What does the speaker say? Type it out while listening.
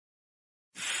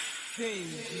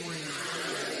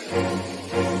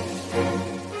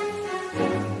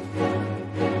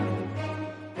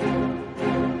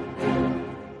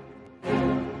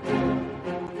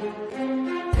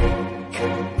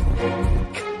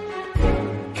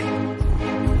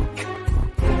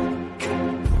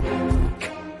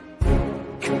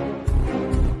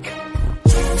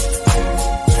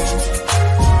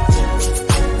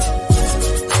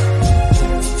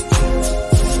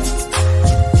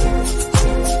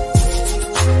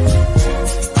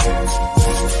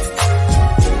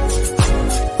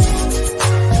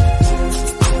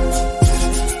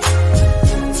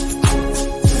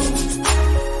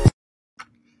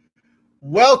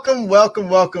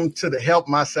Welcome to the Help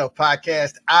Myself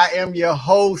podcast. I am your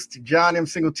host, John M.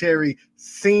 Singletary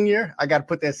Sr. I got to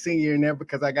put that senior in there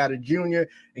because I got a junior.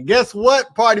 And guess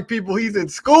what, party people? He's in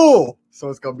school, so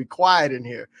it's going to be quiet in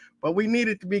here. But we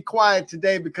needed to be quiet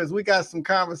today because we got some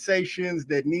conversations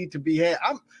that need to be had.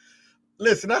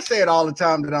 Listen, I say it all the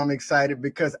time that I'm excited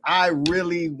because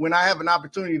when I have an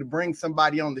opportunity to bring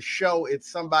somebody on the show, it's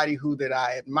somebody that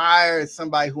I admire. It's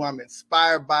somebody who I'm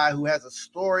inspired by, who has a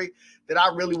story that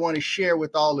I really want to share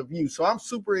with all of you. So I'm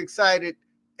super excited,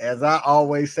 as I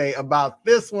always say, about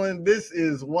this one. This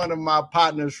is one of my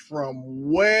partners from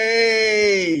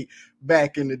way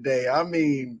back in the day. I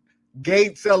mean,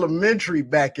 Gates Elementary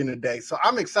back in the day. So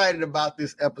I'm excited about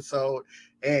this episode.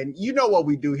 And you know what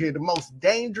we do here, the most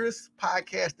dangerous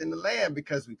podcast in the land,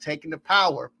 because we're taking the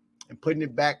power and putting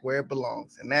it back where it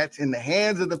belongs. And that's in the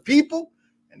hands of the people,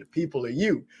 and the people are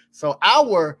you. So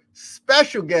our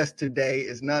special guest today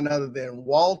is none other than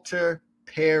Walter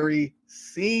Perry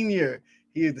Sr.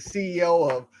 He is the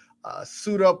CEO of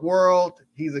Suit Up World.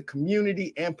 He's a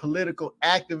community and political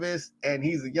activist, and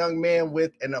he's a young man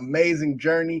with an amazing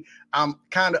journey. I'm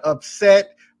kind of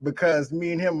upset because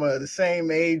me and him are the same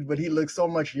age, but he looks so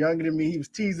much younger than me. He was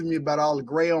teasing me about all the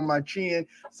gray on my chin.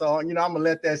 So, I'm going to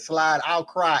let that slide. I'll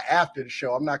cry after the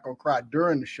show. I'm not going to cry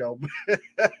during the show.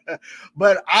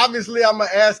 But obviously, I'm going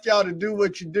to ask y'all to do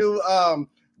what you do.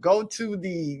 Go to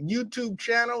the YouTube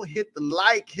channel, hit the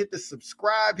like, hit the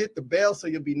subscribe, hit the bell so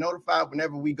you'll be notified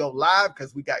whenever we go live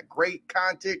because we got great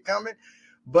content coming.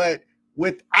 But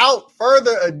without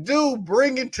further ado,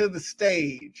 bring it to the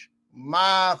stage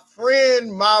my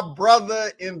friend, my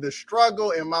brother in the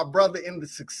struggle, and my brother in the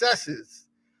successes,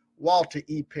 Walter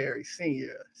E. Perry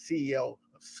Sr., CEO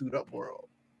of Suit Up World.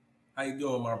 How you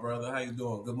doing, my brother? How you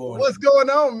doing? Good morning. What's going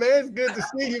on, man? It's good to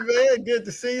see you, man. Good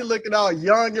to see you looking all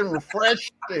young and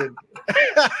refreshed.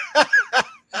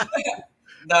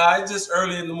 Nah, it's just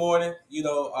early in the morning. Yeah.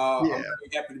 I'm very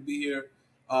happy to be here.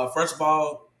 First of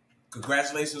all,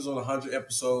 congratulations on 100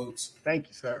 episodes. Thank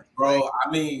you, sir. Bro,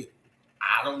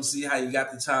 I don't see how you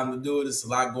got the time to do it. It's a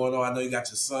lot going on. I know you got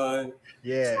your son.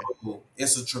 Yeah. So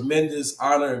it's a tremendous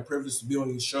honor and privilege to be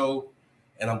on your show,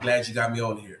 and I'm glad you got me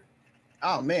on here.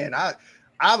 Oh, man,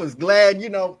 I was glad,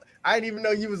 I didn't even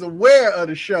know you was aware of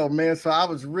the show, man. So I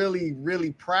was really,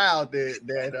 really proud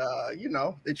that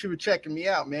you were checking me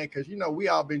out, man, because, we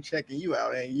all been checking you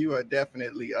out, and you are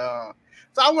definitely so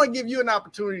I want to give you an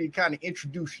opportunity to kind of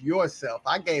introduce yourself.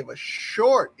 I gave a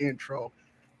short intro,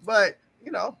 but,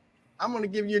 I'm going to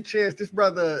give you a chance. This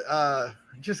brother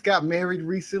just got married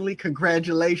recently.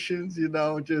 Congratulations,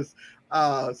 just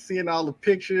seeing all the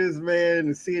pictures, man,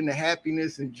 and seeing the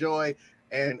happiness and joy.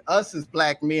 And us as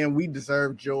Black men, we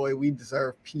deserve joy. We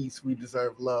deserve peace. We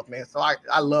deserve love, man. So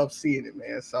I love seeing it,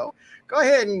 man. So go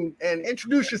ahead and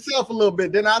introduce yourself a little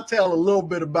bit. Then I'll tell a little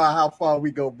bit about how far we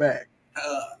go back.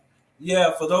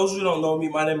 For those who don't know me,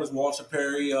 my name is Walter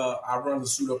Perry. I run the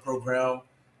Suit Up program.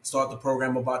 Started the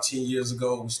program about 10 years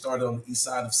ago. We started on the east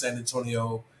side of San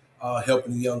Antonio,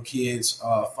 helping the young kids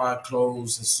find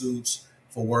clothes and suits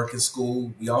for work and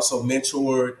school. We also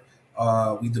mentored.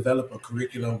 We developed a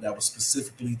curriculum that was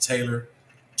specifically tailored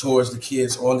towards the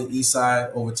kids on the east side.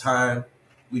 Over time,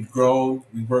 we've grown.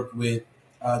 We worked with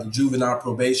the juvenile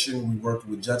probation. We worked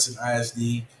with Judson ISD.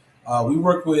 We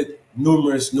worked with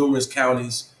numerous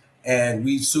counties, and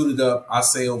we've suited up, I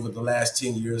say, over the last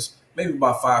 10 years, maybe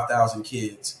about 5,000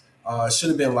 kids. It should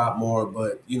have been a lot more,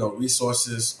 but,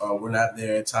 resources were not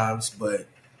there at times. But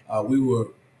we were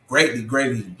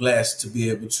greatly blessed to be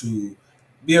able to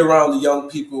be around the young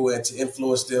people and to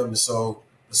influence them. And so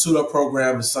the Suit Up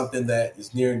program is something that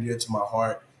is near and dear to my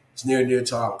heart. It's near and dear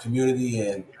to our community.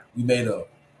 And we made a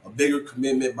bigger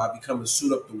commitment by becoming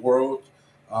Suit Up the World.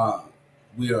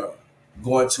 We are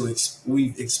going to,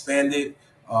 we've expanded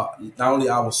not only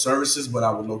our services, but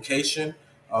our location.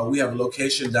 We have a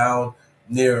location down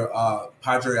near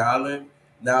Padre Island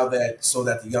now so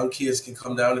that the young kids can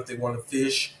come down if they want to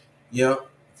fish. Yeah.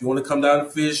 If you want to come down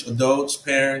and fish, adults,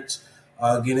 parents,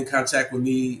 get in contact with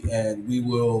me, and we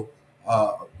will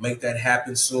make that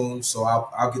happen soon. So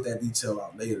I'll get that detail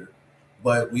out later.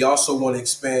 But we also want to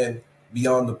expand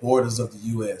beyond the borders of the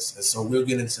U.S., and so we'll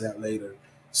get into that later.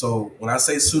 So when I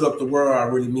say suit up the world, I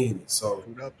really mean it. So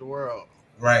Suit up the world.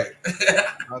 right.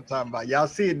 I'm talking about. Y'all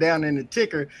see it down in the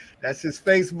ticker. That's his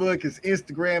Facebook, his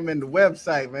Instagram, and the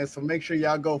website, man. So make sure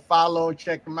y'all go follow,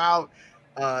 check them out,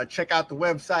 check out the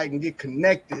website, and get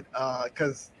connected.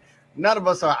 Because none of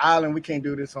us are island. We can't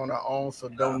do this on our own. So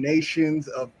donations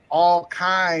of all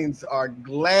kinds are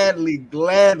gladly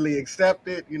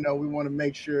accepted. You know, we want to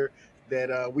make sure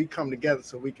that we come together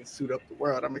so we can suit up the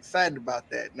world. I'm excited about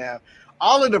that. Now,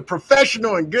 all of the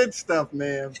professional and good stuff,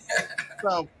 man.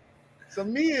 So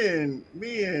me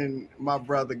and my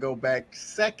brother go back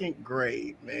second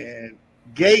grade, man.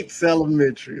 Gates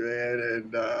Elementary, man,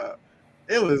 and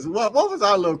it was what was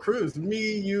our little cruise?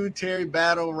 Me, you, Terry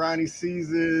Battle, Ronnie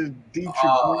Caesar, Dietrich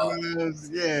Williams,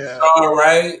 yeah. All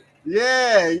right.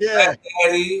 Yeah. Fat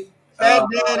Daddy. Fat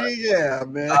Daddy, yeah,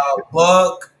 man.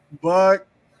 Buck. Buck.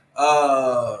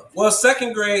 Well,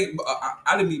 second grade,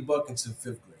 I didn't meet Buck until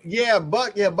fifth grade. Yeah,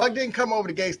 Buck didn't come over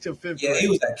to Gates till fifth grade. Yeah, he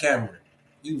was at Cameron.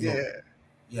 He was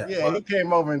Yeah, he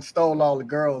came over and stole all the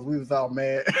girls. We was all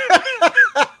mad.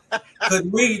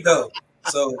 Couldn't read though,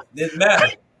 so didn't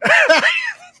matter. I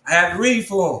had to read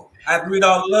for him. I had to read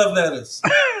all the love letters.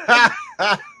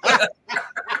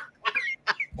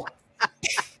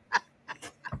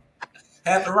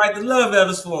 Had to write the love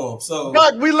letters for him. So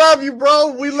Buck, we love you,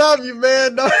 bro. We love you,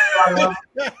 man.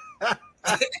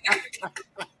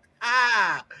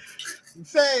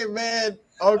 Say, man.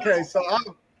 Okay,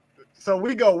 so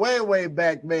we go way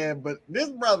back, man. But this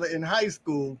brother in high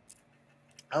school,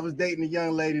 I was dating a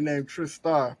young lady named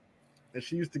Tristar, and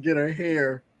she used to get her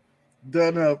hair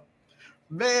done up,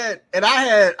 man. And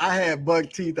I had buck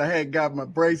teeth. I had got my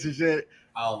braces yet.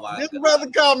 Oh my! This brother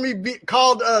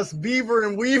called us Beaver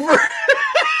and Weaver.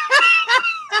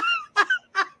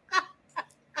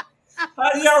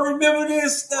 How do y'all remember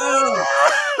this stuff?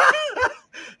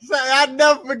 So I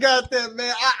never forgot that,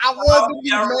 man. I wanted to be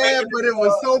mad, but it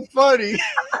was so funny.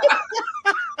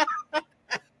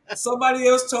 Somebody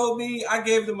else told me, I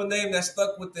gave them a name that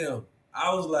stuck with them.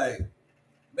 I was like,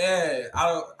 man,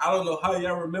 I don't know how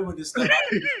y'all remember this stuff.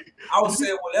 I was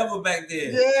saying whatever back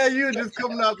then. Yeah, you were just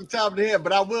coming off the top of the head.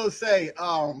 But I will say,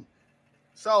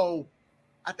 so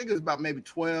I think it was about maybe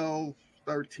 12,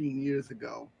 13 years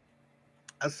ago.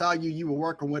 I saw you were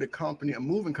working with a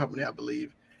moving company, I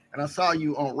believe. And I saw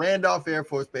you on Randolph Air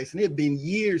Force Base, and it had been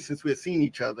years since we had seen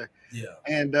each other. Yeah.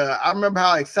 And I remember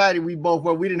how excited we both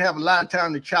were. We didn't have a lot of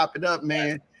time to chop it up,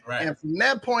 man. Right. And from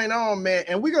that point on, man,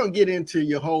 and we're going to get into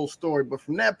your whole story, but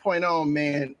from that point on,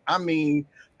 man, I mean,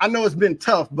 I know it's been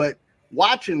tough, but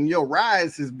watching your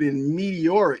rise has been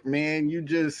meteoric, man. You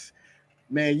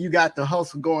got the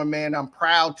hustle going, man. I'm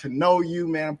proud to know you,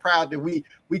 man. I'm proud that we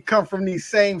come from these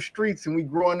same streets and we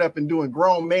growing up and doing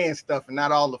grown man stuff and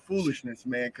not all the foolishness,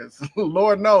 man, because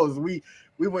Lord knows we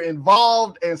were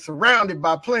involved and surrounded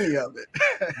by plenty of it.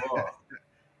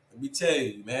 Let me tell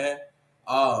you, man.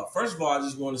 First of all, I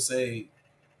just want to say,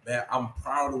 man, I'm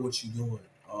proud of what you're doing.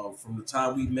 From the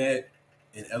time we met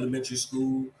in elementary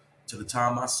school to the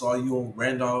time I saw you on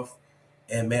Randolph,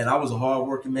 and man, I was a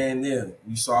hard-working man then.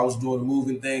 You saw I was doing the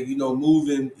moving thing. You know,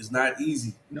 moving is not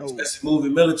easy, especially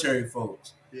moving military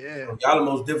folks. Yeah. Y'all the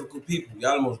most difficult people.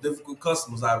 Y'all the most difficult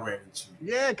customers I ran into.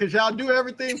 Yeah, because y'all do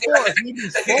everything for us. We be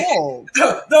spoiled.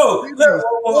 No, y'all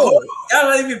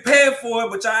not even paying for it,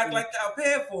 but y'all act like y'all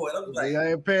paying for it. I'm like, y'all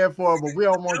ain't paying for it, but we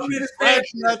don't want you to scratch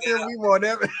nothing. We want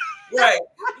everything. Right.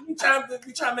 You trying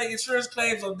to make insurance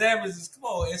claims on damages. Come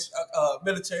on, it's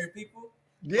military people.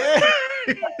 Yeah.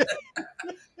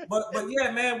 But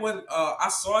yeah, man, when I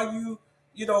saw you,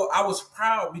 you know, I was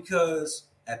proud because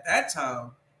at that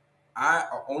time,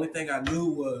 only thing I knew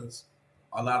was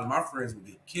a lot of my friends would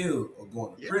get killed or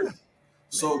going to prison.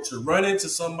 So to run into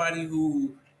somebody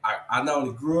who I not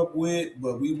only grew up with,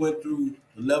 but we went through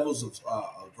the levels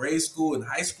of grade school and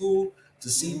high school, to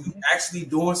see you actually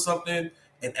doing something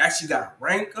and actually got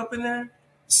rank up in there,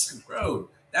 bro.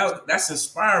 That's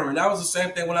inspiring. That was the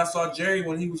same thing when I saw Jerry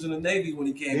when he was in the Navy when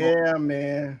he came. Yeah,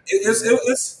 man.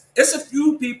 It's a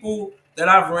few people that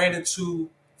I've ran into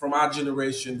from our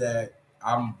generation that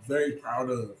I'm very proud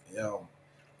of.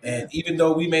 And even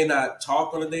though we may not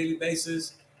talk on a daily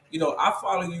basis, you know, I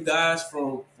follow you guys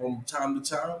from time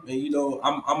to time, and you know,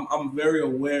 I'm very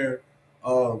aware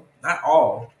of, not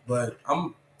all, but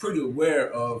I'm pretty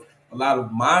aware of a lot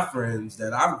of my friends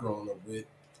that I've grown up with.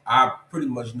 I pretty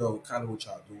much know kind of what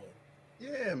y'all doing.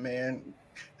 Yeah, man.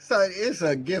 So it's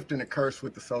a gift and a curse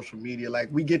with the social media. Like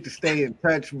we get to stay in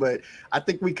touch, but I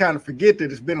think we kind of forget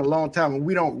that it's been a long time and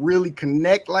we don't really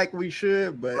connect like we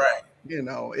should. But Right.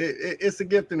 it's a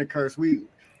gift and a curse.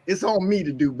 It's on me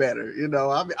to do better.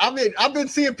 I've been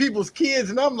seeing people's kids,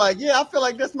 and I'm like, yeah, I feel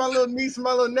like that's my little niece and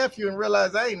my little nephew, and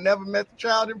realize I ain't never met the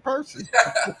child in person.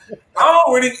 I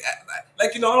don't really I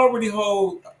don't really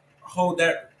hold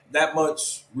that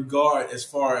much regard as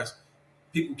far as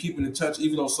people keeping in touch,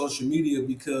 even on social media,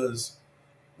 because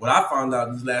what I found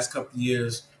out these last couple of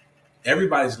years,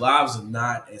 everybody's lives are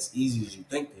not as easy as you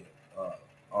think they are.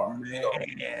 Man,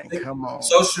 come on.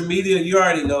 Social media, you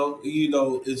already know.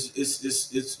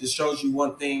 It shows you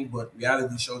one thing, but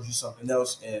reality shows you something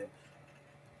else. And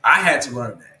I had to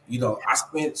learn that. I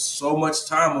spent so much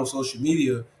time on social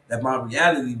media that my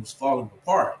reality was falling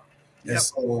apart. Yep. And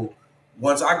so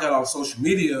once I got off social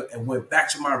media and went back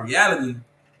to my reality,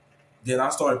 then I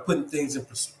started putting things into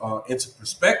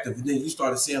perspective. And then you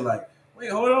started saying like,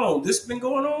 wait, hold on, this been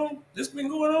going on?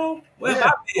 Where have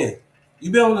I been?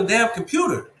 You been on the damn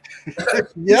computer.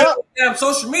 Yeah. Damn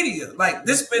social media. Like,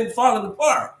 this been falling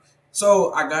apart.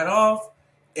 So I got off,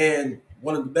 and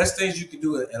one of the best things you can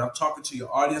do, and I'm talking to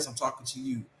your audience, I'm talking to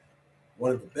you,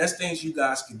 one of the best things you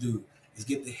guys can do is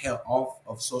get the hell off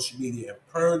of social media and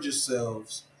purge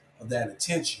yourselves of that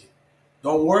attention.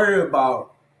 Don't worry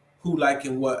about who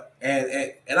liking what.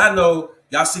 And I know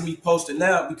y'all see me posting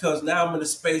now because now I'm in a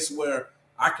space where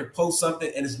I can post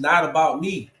something and it's not about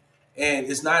me. And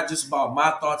it's not just about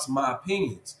my thoughts and my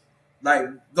opinions. Like,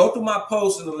 go through my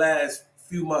posts in the last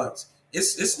few months.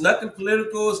 It's nothing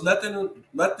political. It's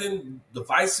nothing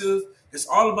divisive. It's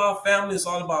all about family. It's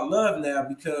all about love now,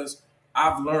 because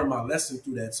I've learned my lesson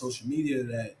through that social media,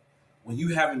 that when you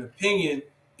have an opinion,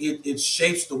 it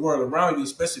shapes the world around you,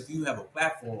 especially if you have a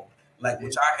platform like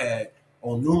which I had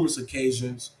on numerous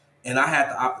occasions, and I had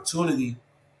the opportunity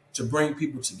to bring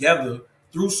people together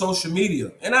through social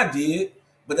media. And I did,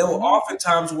 but there were often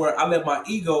times where I let my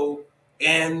ego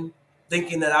and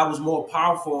thinking that I was more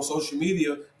powerful on social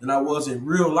media than I was in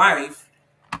real life.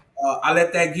 I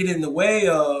let that get in the way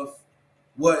of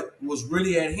what was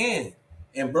really at hand.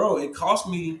 And bro, it cost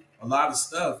me a lot of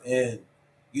stuff. And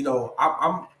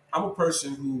I'm a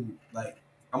person who, like,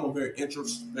 I'm a very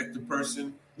introspective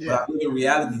person, but I live in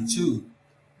reality too.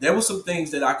 There were some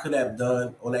things that I could have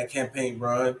done on that campaign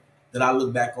run that I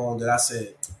look back on that I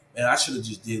said, man, I should have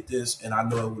just did this, and I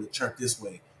know it would have turned this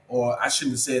way, or I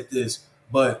shouldn't have said this.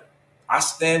 But I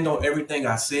stand on everything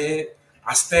I said.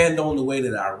 I stand on the way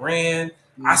that I ran.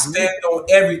 Mm-hmm. I stand on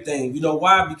everything. You know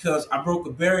why? Because I broke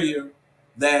a barrier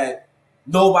that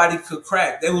nobody could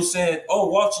crack. They were saying, oh,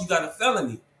 Walter, you got a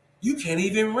felony. You can't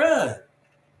even run.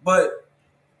 But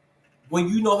when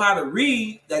you know how to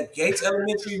read, that Gates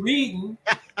Elementary reading,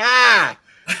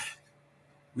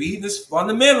 reading is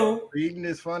fundamental. Reading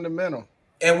is fundamental.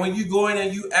 And when you go in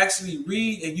and you actually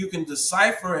read and you can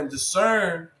decipher and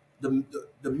discern the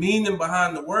meaning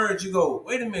behind the words, you go,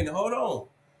 wait a minute, hold on.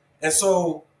 And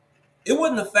so it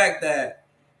wasn't the fact that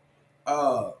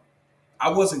I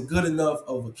wasn't good enough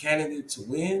of a candidate to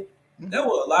win. There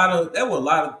were a lot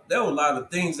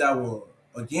of things that were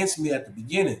against me at the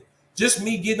beginning. Just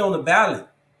me getting on the ballot.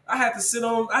 I had to sit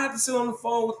on the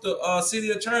phone with the city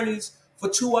attorneys for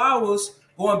 2 hours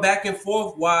going back and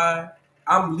forth why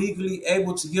I'm legally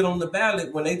able to get on the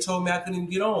ballot when they told me I couldn't even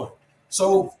get on.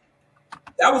 So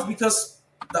that was because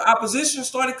the opposition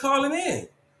started calling in.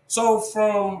 So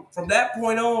from that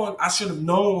point on, I should have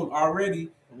known already,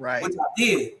 right? Which I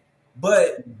did.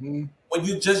 But when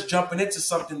you're just jumping into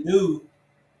something new,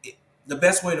 the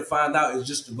best way to find out is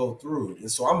just to go through it.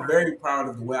 And so I'm very proud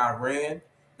of the way I ran.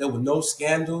 There were no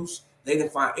scandals. They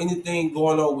didn't find anything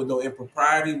going on with no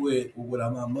impropriety with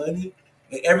my money.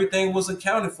 And everything was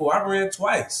accounted for. I ran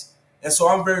twice. And so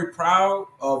I'm very proud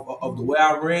of the way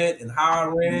I ran and how I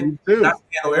ran. Me too. And I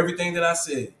stand on everything that I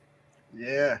said.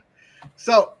 Yeah.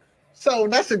 So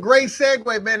that's a great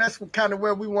segue, man. That's kind of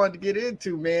where we wanted to get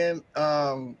into, man.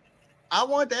 I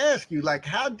wanted to ask you, like,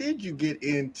 how did you get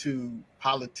into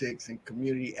politics and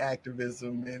community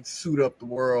activism and suit up the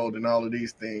world and all of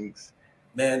these things?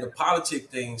 Man, the politic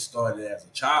thing started as a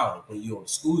child when you were in the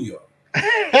schoolyard.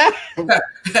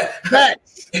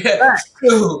 Facts.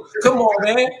 Come on,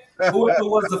 man. Whoever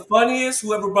was the funniest,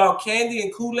 whoever brought candy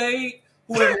and Kool-Aid,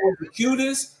 whoever was the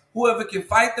cutest, whoever can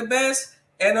fight the best,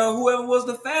 and whoever was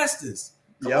the fastest.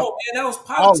 Come on, man. That was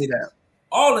politics.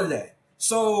 All of that.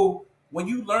 So when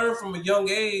you learn from a young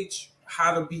age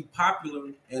how to be popular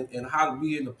and how to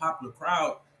be in the popular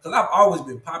crowd, because I've always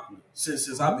been popular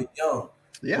since I've been young.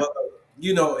 Yeah. But,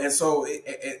 and so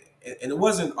it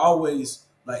wasn't always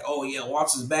like, oh yeah,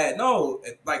 Walter's bad. No,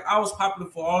 like I was popular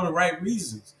for all the right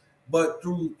reasons, but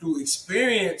through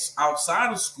experience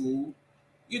outside of school,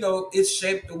 you know, it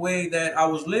shaped the way that I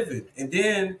was living. And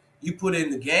then you put in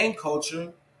the gang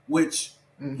culture, which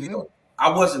you know I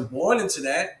wasn't born into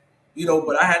that, you know,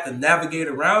 but I had to navigate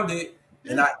around it,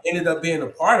 and I ended up being a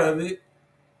part of it.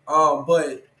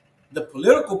 But the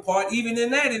political part, even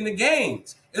in that, in the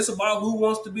gangs, it's about who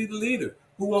wants to be the leader,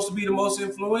 who wants to be the most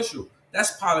influential.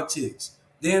 That's politics.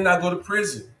 Then I go to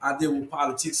prison. I deal with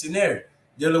politics in there,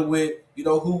 dealing with, you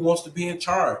know, who wants to be in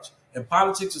charge. And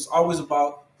politics is always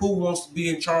about who wants to be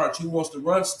in charge, who wants to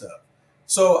run stuff.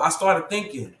 So I started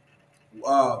thinking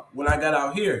when I got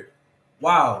out here,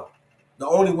 wow, the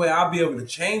only way I'll be able to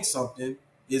change something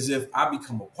is if I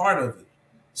become a part of it.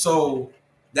 So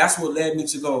that's what led me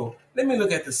to go, let me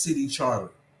look at the city charter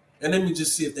and let me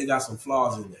just see if they got some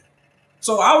flaws in there.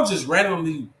 So I was just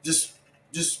randomly, just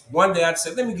one day I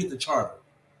said, let me get the charter.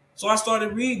 So I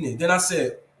started reading it. Then I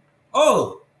said,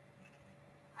 oh,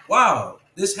 wow,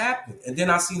 this happened. And then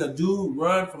I seen a dude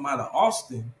run from out of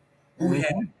Austin who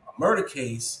had a murder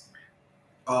case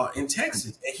in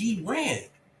Texas, and he ran.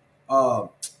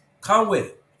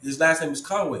 Conway. His last name is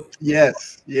Conway.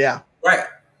 Yes. Yeah. Right.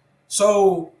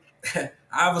 So I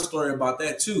have a story about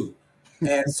that too.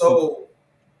 And so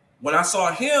when I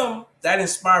saw him, that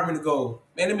inspired me to go,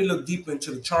 man, let me look deeper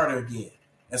into the charter again.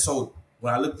 And so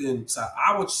when I looked inside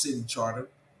our city charter,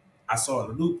 I saw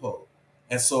the loophole.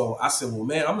 And so I said, well,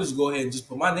 man, I'm just go ahead and just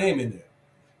put my name in there.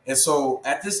 And so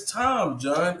at this time,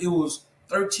 John, it was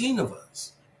 13 of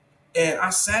us. And I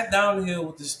sat down here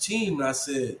with this team and I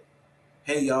said,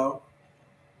 hey, y'all,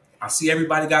 I see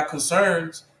everybody got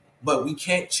concerns, but we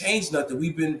can't change nothing.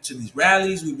 We've been to these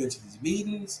rallies. We've been to these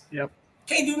meetings. Yep.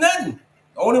 Can't do nothing.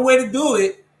 The only way to do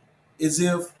it is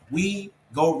if we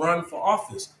go run for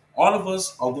office. All of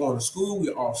us are going to school.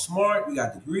 We're all smart. We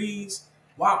got degrees.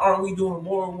 Why aren't we doing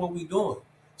more of what we're doing?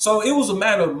 So it was a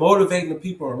matter of motivating the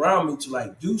people around me to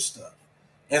like do stuff.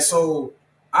 And so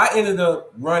I ended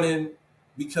up running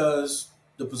because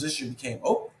the position became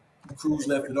open. Cruz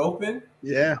left it open.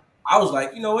 Yeah. I was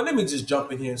like, you know what, let me just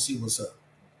jump in here and see what's up.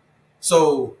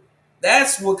 So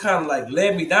that's what kind of like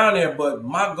led me down there. But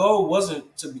my goal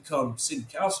wasn't to become city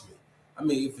councilman. I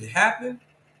mean, if it happened,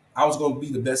 I was going to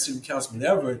be the best city councilman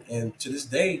ever. And to this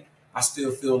day, I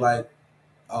still feel like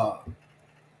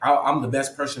I'm the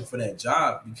best person for that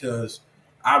job because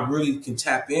I really can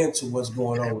tap into what's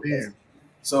going on with that.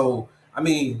 So, I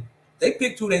mean, they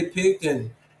picked who they picked,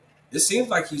 and it seems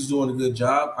like he's doing a good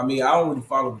job. I mean, I don't really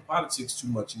follow the politics too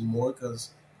much anymore because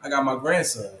I got my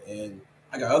grandson and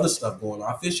I got other stuff going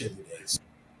on. I fish every day. So.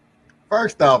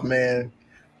 First off, man,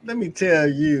 let me tell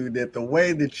you that the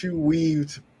way that you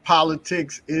weaved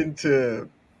politics into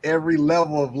every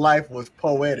level of life was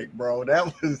poetic, bro.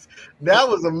 That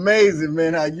was amazing,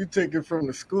 man. How you took it from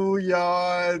the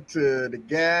schoolyard to the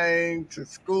gang to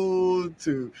school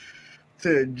to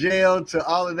jail to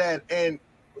all of that. And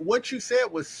what you said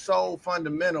was so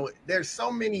fundamental. There's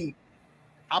so many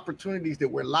opportunities that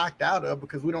we're locked out of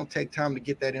because we don't take time to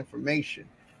get that information.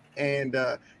 And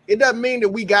it doesn't mean that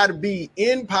we got to be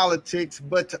in politics,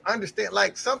 but to understand,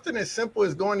 like something as simple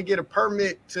as going to get a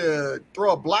permit to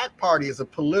throw a block party is a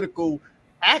political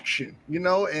action, you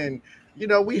know. And you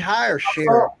know, we hire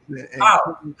sheriffs.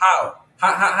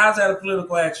 How's that a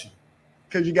political action?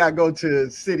 Because you got to go to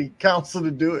city council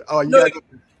to do it. Oh, no, you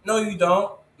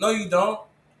don't. No, you don't.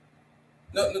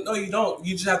 No, you don't.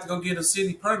 You just have to go get a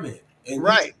city permit. And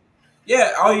right.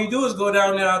 All you do is go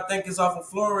down there, I think it's off of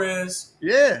Flores.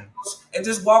 Yeah. And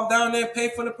just walk down there and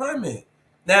pay for the permit.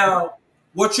 Now,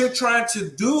 what you're trying to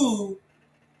do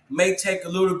may take a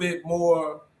little bit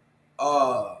more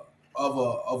of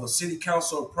a city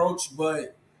council approach,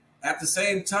 but at the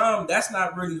same time, that's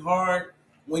not really hard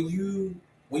when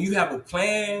you have a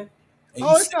plan.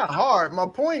 It's not hard. My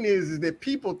point is that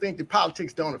people think that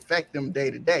politics don't affect them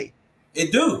day to day.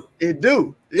 It do.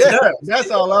 Yeah,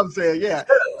 that's all I'm saying. Yeah,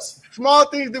 small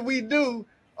things that we do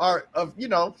are of, you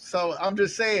know. So I'm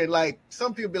just saying, like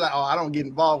some people be like, "Oh, I don't get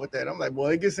involved with that." I'm like, "Well,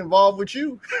 it gets involved with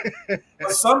you."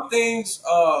 But some things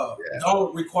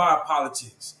don't require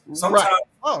politics. Sometimes, right.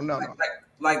 Oh no.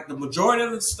 Like the majority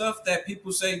of the stuff that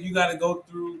people say you got to go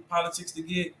through politics to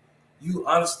get, you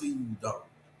honestly don't.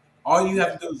 All you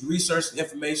have to do is research the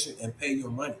information and pay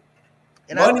your money.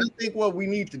 And I think what we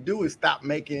need to do is stop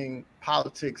making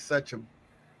politics such a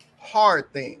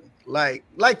hard thing. Like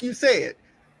you said,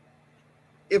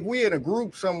 if we're in a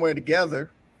group somewhere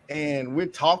together and we're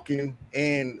talking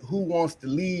and who wants to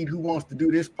lead, who wants to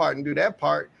do this part and do that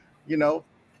part, you know,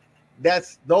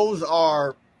 those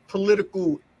are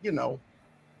political, you know,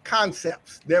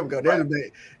 concepts. There we go.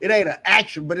 It ain't an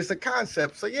action, but it's a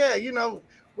concept. So yeah,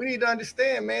 we need to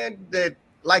understand, man, that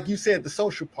like you said, the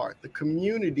social part, the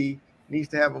community needs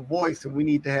to have a voice, and we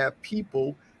need to have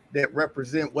people that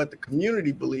represent what the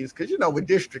community believes. Because with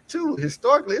District 2,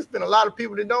 historically, it's been a lot of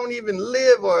people that don't even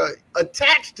live or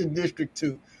attached to District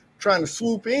 2 trying to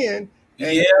swoop in.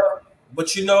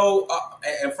 But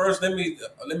and first let me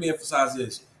emphasize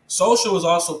this: social is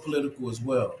also political as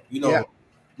well.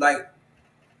 Like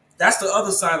that's the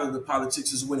other side of the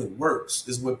politics, is when it works,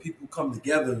 is when people come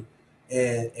together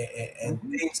and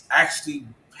things actually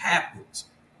happens.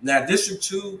 Now, District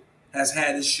 2 has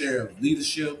had its share of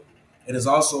leadership, and has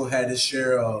also had its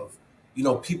share of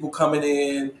people coming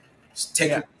in,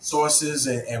 taking resources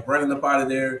and running up out of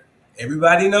there.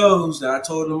 Everybody knows that I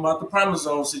told them about the Promise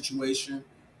Zone situation.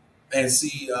 And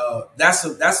see, that's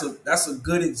a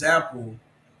good example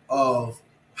of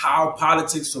how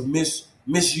politics are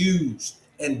misused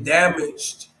and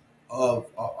damaged of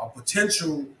a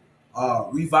potential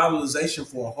revitalization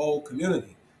for a whole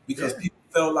community, because people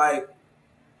felt like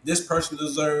this person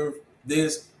deserved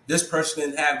this person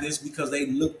didn't have this because they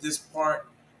looked this part.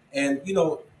 And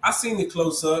I seen it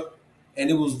close up, and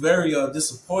it was very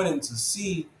disappointing to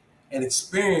see and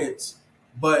experience.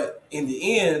 But in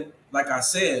the end, like I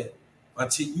said,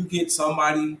 until you get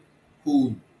somebody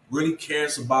who really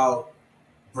cares about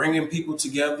bringing people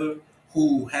together,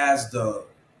 who has the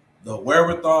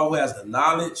wherewithal, who has the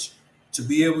knowledge to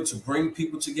be able to bring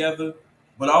people together,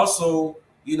 but also,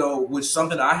 which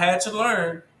something I had to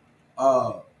learn,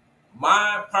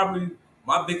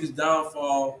 my biggest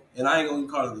downfall, and I ain't gonna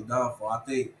call it the downfall,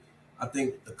 I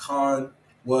think the con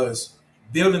was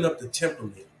building up the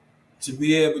temperament to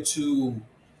be able to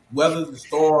weather the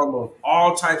storm of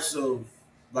all types of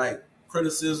like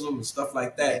criticism and stuff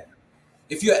like that.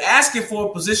 If you're asking for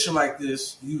a position like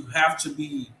this, you have to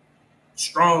be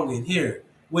strong in here,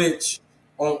 which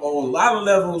on a lot of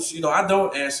levels, I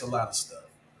don't answer a lot of stuff.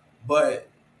 But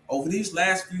over these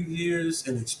last few years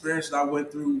and the experience that I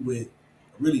went through with a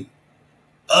really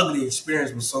ugly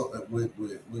experience with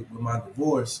my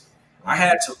divorce, I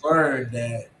had to learn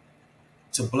that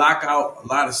to block out a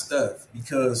lot of stuff,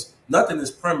 because nothing is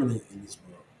permanent in this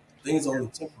world. Things are only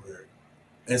temporary.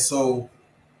 And so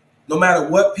no matter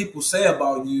what people say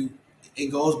about you, it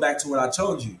goes back to what I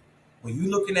told you. When you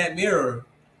look in that mirror,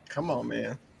 come on,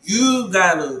 man, you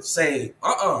gotta say,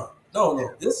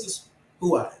 no, this is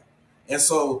who I am. And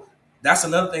so that's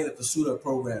another thing that the Suit Up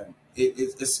program,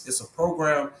 it's a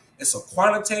program, it's a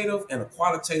quantitative and a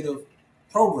qualitative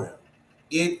program.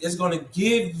 It is going to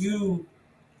give you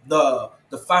the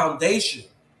foundation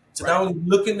to not only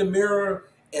look in the mirror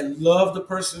and love the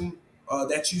person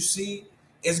that you see.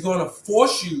 It's going to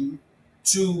force you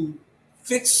to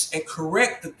fix and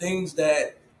correct the things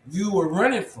that you were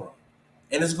running from.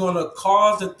 And it's going to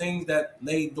cause the things that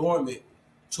lay dormant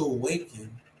to awaken,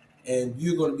 and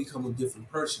you're going to become a different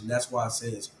person. That's why I say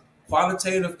it's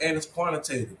qualitative and it's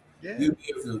quantitative. Yeah. You'll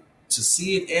be able to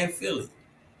see it and feel it.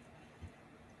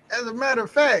 As a matter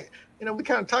of fact, we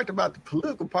kind of talked about the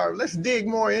political part. Let's dig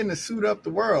more into Suit Up the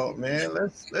World, man.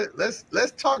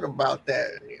 Let's talk about that.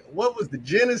 What was the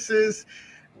genesis?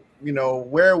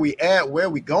 Where are we at? Where are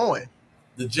we going?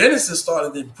 The genesis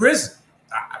started in prison.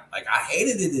 I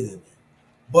hated it in there,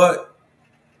 but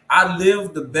I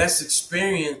lived the best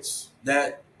experience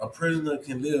that a prisoner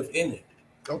can live in it.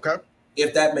 Okay,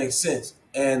 if that makes sense.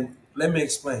 And let me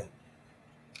explain.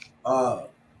 I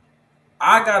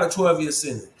got a 12-year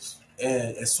sentence.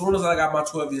 And as soon as I got my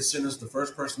 12-year sentence, the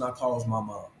first person I called was my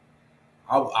mom.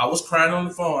 I was crying on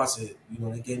the phone. I said,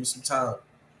 they gave me some time.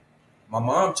 My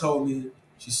mom told me,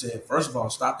 she said, first of all,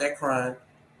 stop that crying.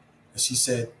 And she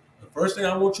said, the first thing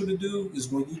I want you to do is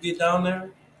when you get down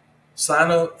there,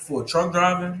 sign up for truck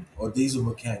driving or diesel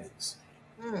mechanics.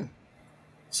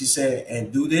 She said,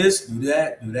 and do this, do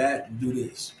that, do that, and do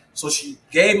this. So she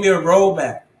gave me a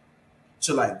roadmap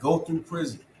to go through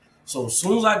prison. So as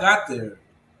soon as I got there,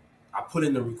 I put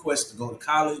in the request to go to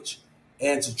college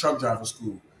and to truck driving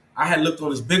school. I had looked on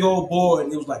this big old board,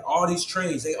 and it was like all these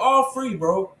trades. They all free,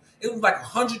 bro. It was like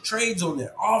 100 trades on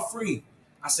there, all free.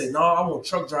 I said, no, I want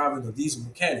truck driving or diesel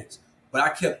mechanics. But I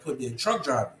kept putting in truck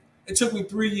driving. It took me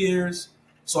 3 years,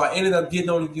 so I ended up getting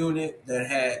on a unit that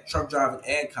had truck driving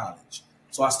and college.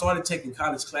 So I started taking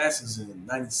college classes in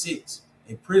 '96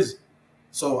 in prison.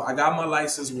 So I got my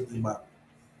license within about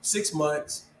 6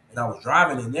 months, and I was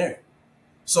driving in there.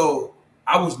 So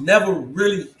I was never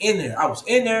really in there. I was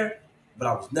in there, but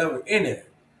I was never in there.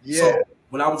 Yeah. So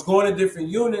when I was going to different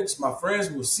units, my friends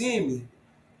were seeing me,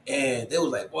 and they was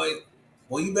like, boy,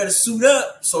 you better suit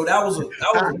up. So that was a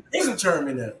prison term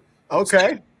in there.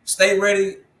 Okay. Stay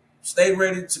ready stay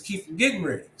ready to keep from getting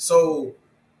ready. So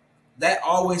that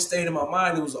always stayed in my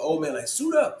mind. It was an old man like,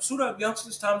 suit up,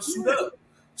 youngsters, time to suit up.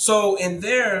 So in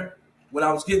there, when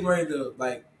I was getting ready to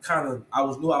I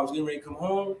was getting ready to come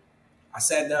home, I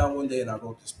sat down one day and I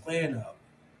wrote this plan out.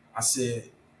 I said,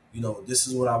 this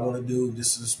is what I want to do.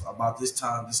 This is about this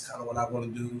time. This is kind of what I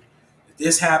want to do. If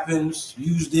this happens,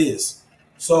 use this.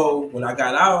 So when I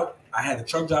got out, I had a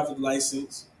truck driver's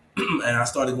license and I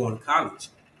started going to college.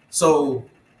 So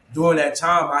during that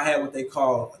time, I had what they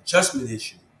call adjustment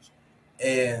issues.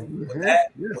 And what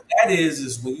that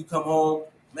is when you come home,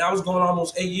 man, I was going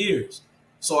almost 8 years.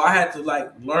 So I had to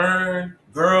learn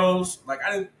girls.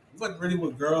 I wasn't really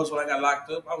with girls when I got locked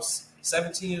up. I was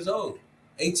 17 years old,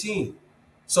 18.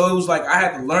 So it was I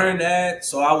had to learn that.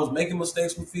 So I was making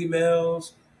mistakes with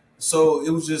females. So it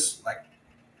was just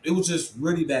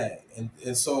really bad.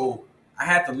 And so I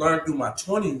had to learn through my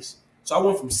 20s. So I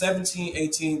went from 17,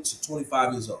 18 to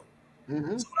 25 years old.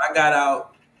 Mm-hmm. So when I got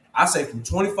out, I say from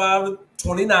 25 to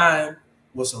 29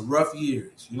 was some rough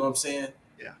years. You know what I'm saying?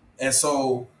 Yeah. And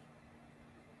so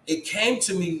it came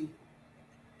to me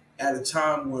at a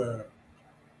time where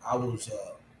I was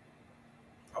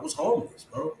homeless,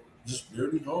 bro. Just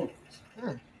barely homeless.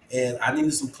 And I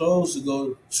needed some clothes to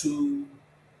go to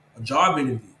a job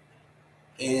interview.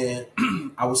 And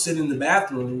I was sitting in the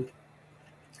bathroom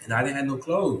and I didn't have no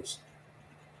clothes.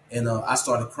 And I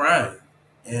started crying.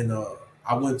 And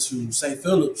I went to St.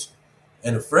 Philip's,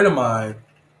 and a friend of mine,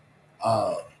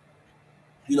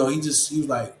 he was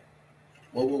like,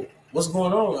 well, what's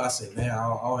going on? I said, man, I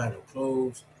don't have no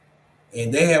clothes.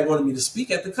 And they had wanted me to speak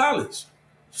at the college.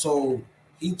 So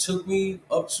he took me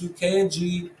up to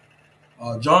K&G,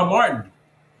 John Martin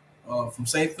from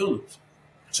St. Philip's.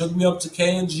 Took me up to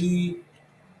K&G,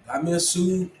 got me a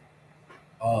suit.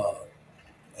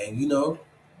 And,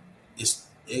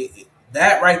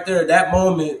 that right there, that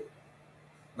moment,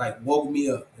 woke me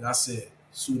up. And I said,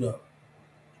 suit up.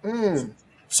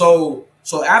 So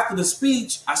after the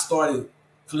speech, I started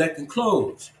collecting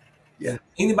clothes. Yeah.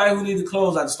 Anybody who needed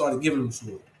clothes, I just started giving them to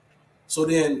them. So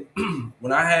then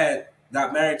when I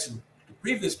got married to the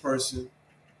previous person,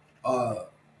 I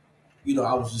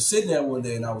was just sitting there one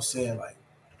day and I was saying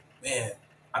man,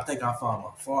 I think I found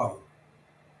my father.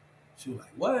 She was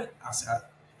like, what? I said,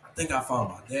 I think I found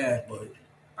my dad, but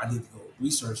I need to go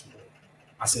research more.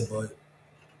 I said, but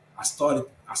I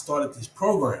started this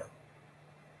program.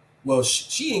 Well,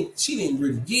 she didn't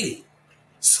really get it.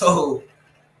 So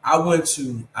I went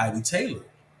to Ivy Taylor.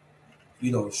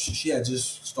 She had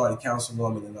just started counseling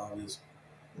women and all this.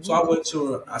 So I went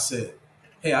to her. I said,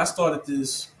 hey, I started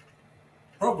this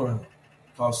program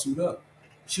called Suit Up.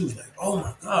 She was like, oh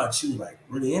my God. She was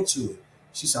really into it.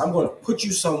 She said, I'm going to put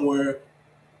you somewhere.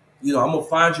 I'm going to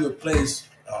find you a place,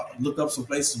 look up some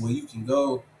places where you can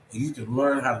go and you can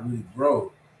learn how to really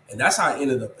grow. And that's how I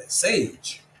ended up at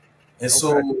Sage. And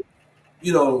so,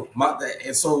 so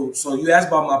you asked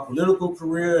about my political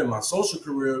career and my social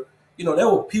career. There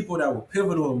were people that were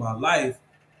pivotal in my life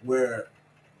where,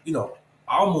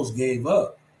 I almost gave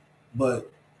up,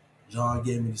 but John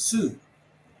gave me the suit.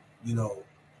 I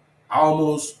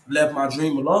almost left my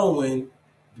dream alone when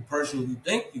the person you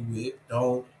think you with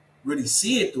don't really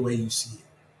see it the way you see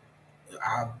it.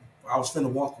 I was finna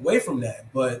walk away from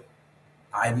that, but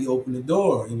Ivy opened the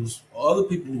door. It was other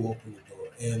people who opened the door.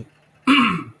 And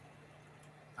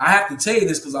I have to tell you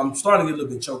this because I'm starting to get a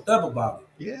little bit choked up about it.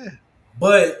 Yeah.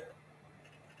 But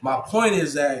my point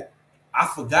is that I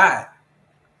forgot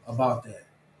about that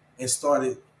and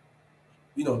started,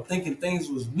 thinking things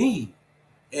was me.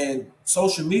 And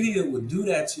social media would do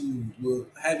that to you, would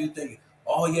have you thinking,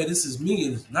 oh yeah, this is me,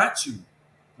 and it's not you.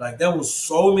 There was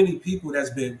so many people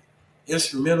that's been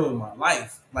instrumental in my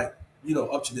life,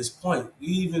 up to this point.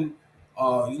 You even,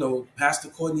 Pastor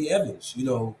Courtney Evans,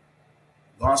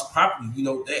 God's Property,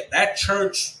 that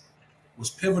church was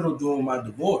pivotal during my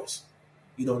divorce.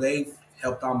 They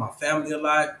helped out my family a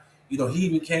lot. He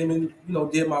even came in,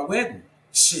 did my wedding.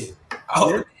 Shit, I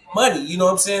owed money, you know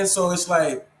what I'm saying? So it's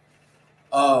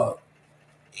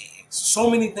so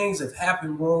many things have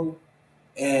happened, bro.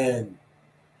 And,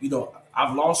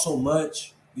 I've lost so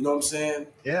much, you know what I'm saying?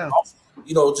 Yeah.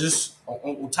 Just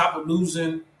on top of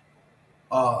losing,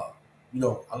 I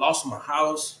lost my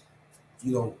house,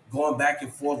 going back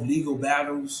and forth, legal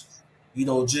battles,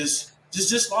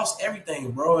 just lost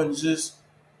everything, bro. And just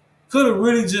could have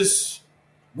really just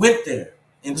went there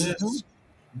and just,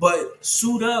 but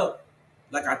Suit Up,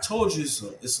 like I told you, it's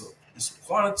a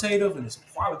quantitative and it's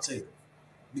a qualitative,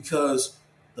 because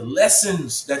the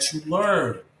lessons that you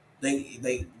learn,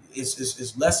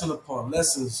 it's lesson upon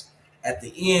lessons. At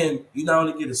the end, you not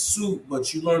only get a suit,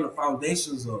 but you learn the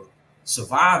foundations of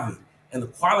surviving. And the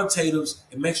qualitatives,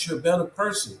 it makes you a better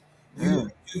person.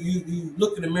 You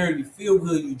look in the mirror, you feel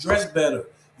good, you dress better,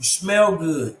 you smell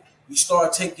good, you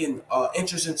start taking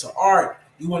interest into art,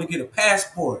 you want to get a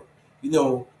passport, you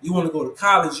want to go to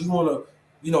college, you want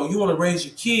to raise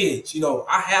your kids.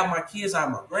 I have my kids, I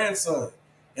have my grandson.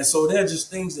 And so they're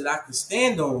just things that I can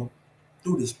stand on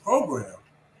through this program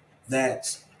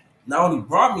that not only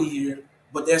brought me here,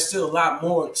 but there's still a lot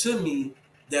more to me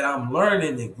that I'm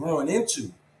learning and growing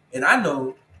into. And I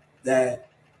know that,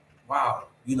 wow,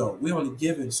 we're only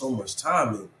given so much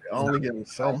time. We're only given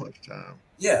so much time.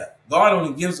 Yeah, God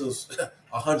only gives us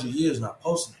 100 years, not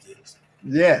posted things.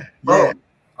 Yeah, bro. Yeah.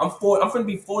 I'm going to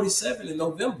be 47 in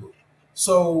November.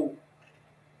 So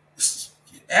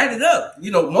add it up.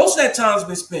 Most of that time's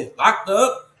been spent locked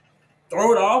up,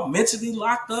 throw it off, mentally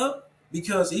locked up,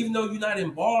 because even though you're not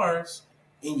in bars,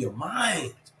 in your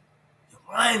mind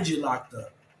you're locked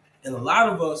up. And a lot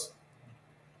of us,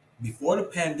 before the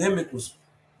pandemic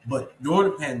but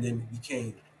during the pandemic,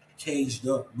 became caged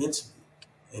up mentally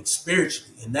and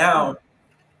spiritually. And now, a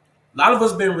lot of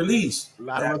us been released. A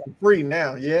lot of us are free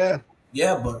now, yeah.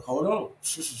 Yeah, but hold on.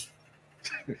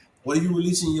 What are you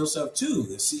releasing yourself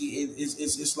to? See,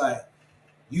 it's like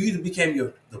you either became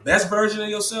the best version of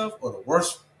yourself or the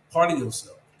worst part of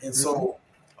yourself. And so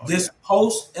this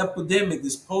post-epidemic,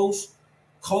 this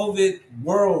post-COVID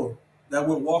world that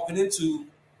we're walking into,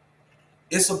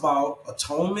 it's about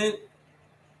atonement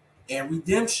and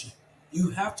redemption.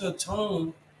 You have to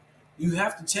atone. You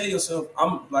have to tell yourself,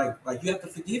 I'm like you have to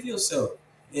forgive yourself.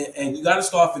 And you got to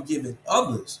start forgiving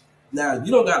others. Now,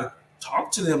 you don't got to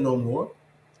talk to them no more.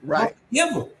 Right.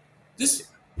 Forgive them.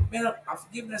 I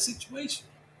forgive that situation.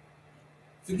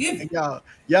 Forgive it.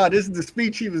 Y'all, this is the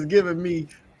speech he was giving me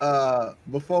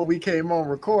before we came on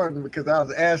recording, because I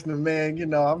was asking him,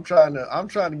 man, I'm trying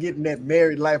to get in that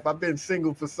married life. I've been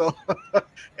single for so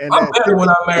and I'm better when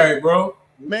I'm married, bro.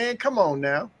 Man, come on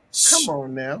now.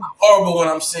 I'm horrible when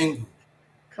I'm single.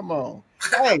 Come on.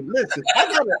 Hey, listen,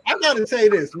 I gotta say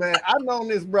this, man. I've known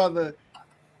this brother.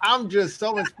 I'm just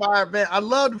so inspired, man. I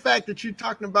love the fact that you're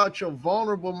talking about your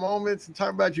vulnerable moments and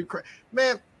talking about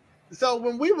man. So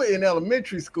when we were in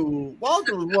elementary school,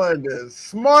 Walter was one of the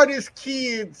smartest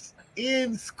kids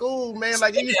in school, man.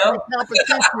 Like, it used to be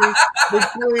competition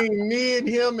between me and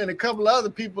him and a couple of other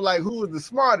people, like, who was the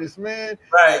smartest, man.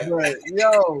 Right. But,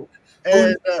 yo.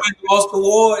 And the most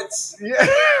awards. Yeah.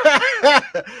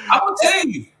 I'm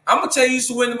gonna tell you used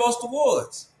to win the most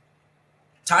awards.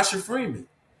 Tasha Freeman.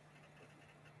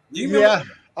 You remember? Yeah.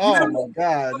 Oh my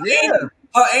God. Yeah.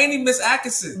 Her auntie, Miss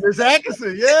Atkinson. Miss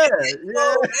Atkinson, yeah.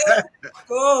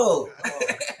 Cool.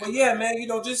 But yeah, man,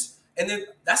 and then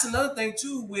that's another thing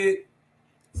too with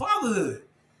fatherhood.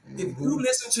 Mm-hmm. If you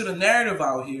listen to the narrative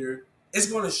out here,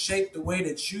 it's going to shape the way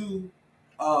that you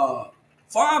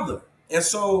father. And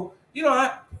so,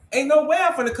 ain't no way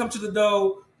I'm gonna come to the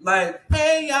door like,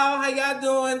 hey y'all, how y'all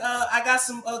doing? I got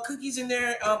some cookies in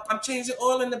there. I'm changing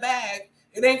oil in the bag.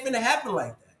 It ain't finna happen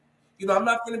like that. I'm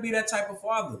not gonna be that type of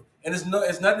father. And it's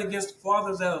nothing against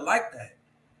fathers that are like that.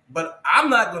 But I'm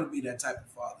not gonna be that type of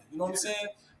father. You know what I'm saying?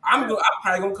 I'm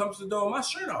probably gonna come to the door with my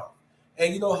shirt off.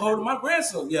 And holding my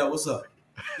grandson. Yeah, what's up?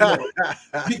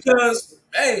 Because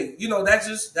hey, that's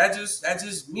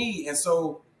just me. And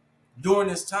so during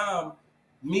this time,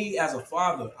 me as a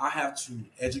father, I have to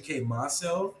educate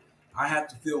myself. I have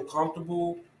to feel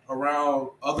comfortable around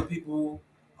other people,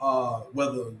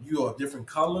 whether you are a different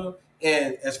color.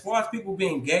 And as far as people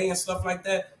being gay and stuff like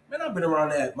that, man, I've been around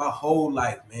that my whole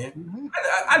life, man. Mm-hmm.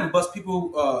 I done bust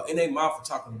people in their mouth for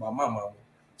talking about my mama.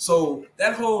 So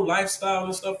that whole lifestyle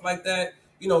and stuff like that,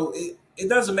 it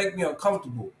doesn't make me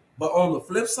uncomfortable. But on the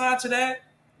flip side to that,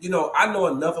 I know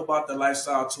enough about the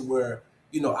lifestyle to where,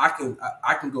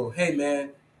 I can go, hey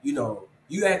man,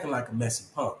 you acting like a messy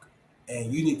punk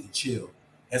and you need to chill.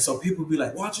 And so people be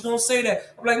like, why you don't say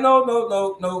that? I'm like,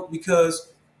 no, because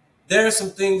there are some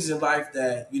things in life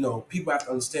that, people have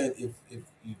to understand. If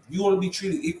you want to be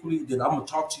treated equally, then I'm going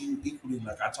to talk to you equally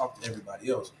like I talk to everybody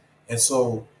else. And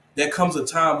so there comes a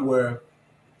time where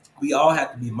we all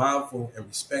have to be mindful and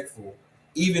respectful.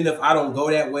 Even if I don't go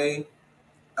that way,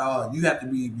 you have to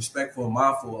be respectful and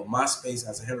mindful of my space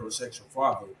as a heterosexual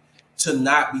father to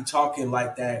not be talking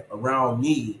like that around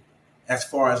me as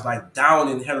far as like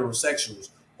downing heterosexuals.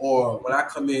 Or when I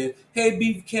come in, hey,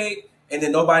 beefcake, and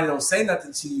then nobody don't say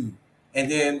nothing to you. And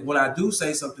then when I do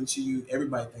say something to you,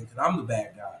 everybody thinks that I'm the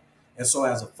bad guy. And so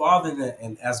as a father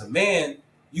and as a man,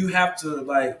 you have to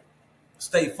like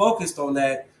stay focused on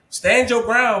that. Stand your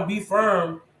ground, be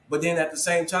firm. But then at the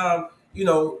same time,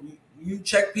 you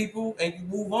check people and you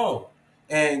move on.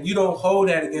 And you don't hold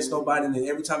that against nobody. And then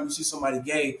every time you see somebody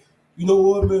gay, you know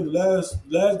what, man, the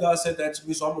last guy said that to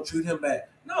me, so I'm gonna treat him back.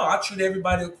 No, I treat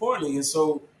everybody accordingly. And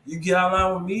so you get out of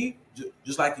line with me,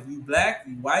 just like if you black,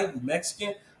 you white, you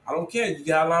Mexican, I don't care. You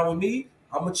get out of line with me,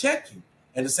 I'm gonna check you.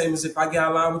 And the same as if I get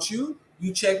out of line with you,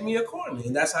 you check me accordingly.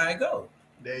 And that's how it goes.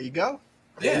 There you go.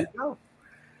 There Yeah. you go.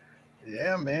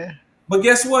 Yeah, man. But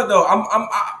guess what though?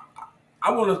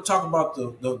 I want to talk about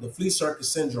the flea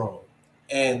circus syndrome.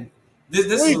 And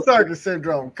this Flea is circus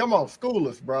syndrome. Come on, school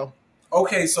us, bro.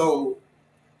 okay, so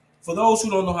for those who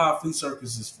don't know how a flea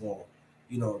circus is formed,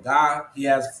 you know, guy he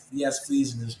has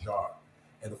fleas in his jar,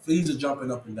 and the fleas are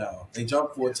jumping up and down. They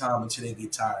jump for a time until they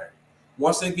get tired.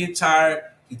 Once they get tired,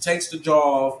 he takes the jar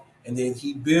off, and then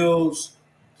he builds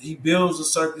the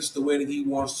circus the way that he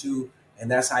wants to,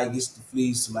 and that's how he gets the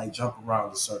fleas to like jump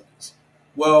around the circus.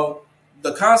 Well,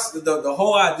 the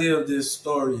whole idea of this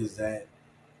story is that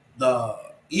the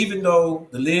even though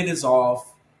the lid is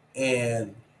off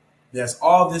and there's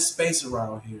all this space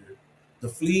around here, the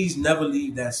fleas never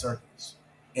leave that circus,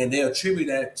 and they attribute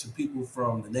that to people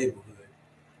from the neighborhood,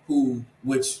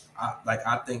 which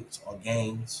I think are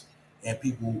gangs and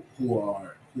people who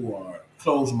are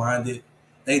closed minded.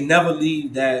 They never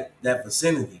leave that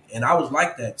vicinity, and I was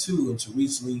like that too until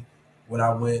recently when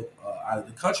I went out of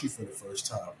the country for the first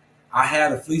time. I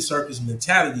had a flea circus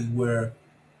mentality where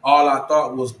all I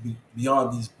thought was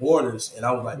beyond these borders, and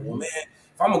I was like, well, man,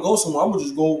 if I'm gonna go somewhere, I'm gonna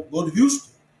just go to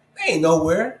Houston. They ain't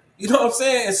nowhere, you know what I'm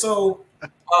saying? And so,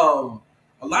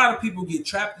 a lot of people get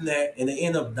trapped in that, and they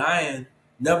end up dying,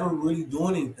 never really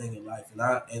doing anything in life.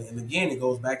 And again, it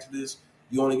goes back to this: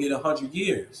 you only get 100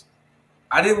 years.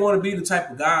 I didn't want to be the type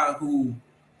of guy who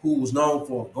was known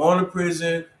for going to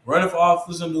prison, running for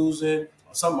office and losing,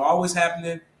 or something always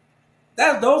happening.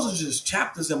 Those are just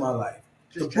chapters in my life.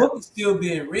 The Just book is still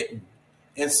being written,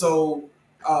 and so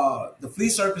the flea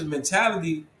circus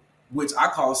mentality, which I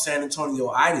call San Antonio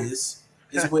itis,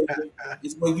 is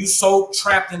when you so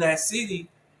trapped in that city,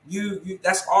 you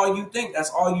that's all you think, that's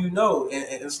all you know, and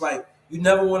it's like you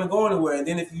never want to go anywhere. And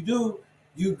then if you do,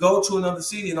 you go to another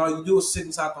city, and all you do is sit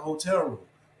inside the hotel room.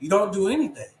 You don't do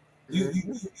anything. You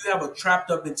have a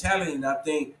trapped up mentality, and I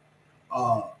think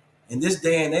uh, in this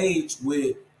day and age,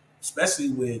 especially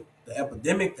with the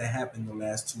epidemic that happened in the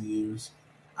last 2 years,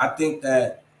 I think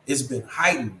that it's been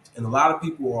heightened, and a lot of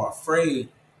people are afraid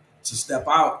to step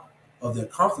out of their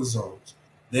comfort zones.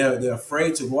 They're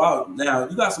afraid to go out. Now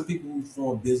you got some people who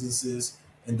formed businesses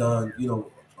and done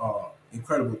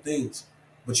incredible things,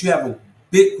 but you have a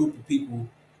big group of people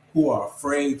who are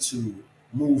afraid to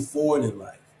move forward in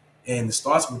life, and it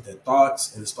starts with their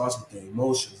thoughts and it starts with their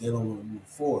emotions. They don't want to move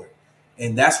forward,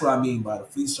 and that's what I mean by the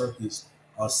flea circus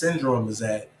syndrome, is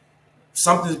that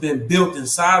something's been built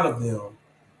inside of them,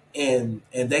 and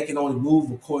they can only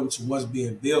move according to what's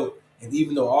being built. And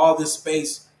even though all this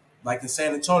space, like in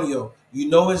San Antonio, you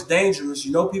know it's dangerous,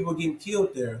 you know people are getting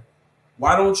killed there,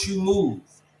 why don't you move?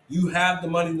 You have the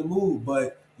money to move,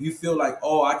 but you feel like,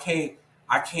 oh, I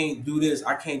can't do this,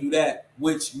 I can't do that,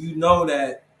 which you know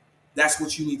that's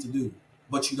what you need to do,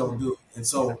 but you don't do it. And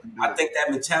so I think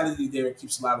that mentality there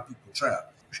keeps a lot of people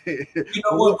trapped. You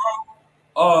know what,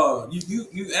 bro?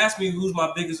 You asked me who's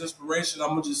my biggest inspiration. I'm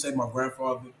gonna just say my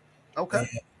grandfather, Okay.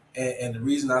 and the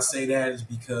reason I say that is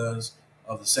because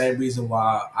of the same reason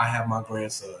why I have my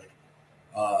grandson.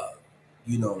 Uh,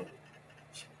 you know,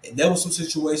 there were some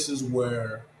situations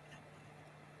where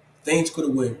things could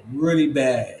have went really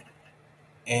bad,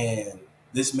 and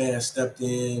this man stepped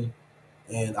in,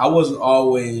 and I wasn't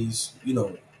always,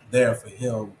 there for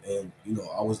him, and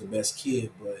I was the best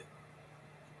kid, but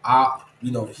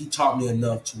he taught me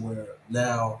enough to where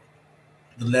now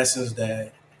the lessons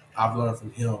that I've learned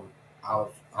from him,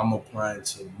 I'm applying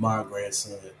to my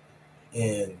grandson,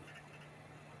 and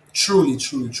truly,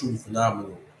 truly, truly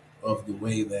phenomenal of the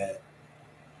way that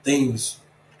things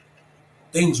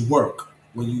things work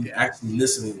when you actually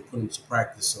listen and put them to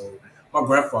practice. So my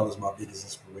grandfather's my biggest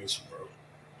inspiration, bro.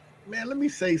 Man, let me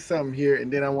say something here,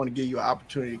 and then I want to give you an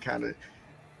opportunity to kind of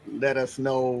let us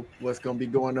know what's going to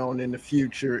be going on in the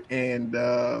future and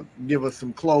give us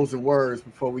some closing words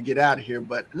before we get out of here.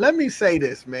 But let me say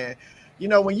this, man.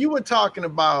 When you were talking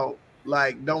about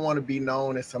like don't want to be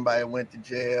known as somebody that went to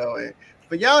jail, and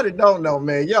for y'all that don't know,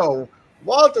 man,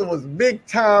 Walter was big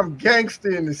time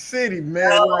gangster in the city,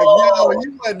 man. Like,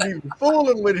 you wasn't even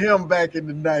fooling with him back in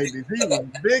the 90s. He was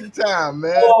big time,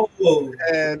 man. Oh,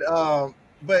 And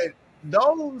but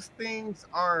those things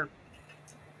aren't,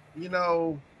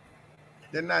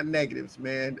 they're not negatives,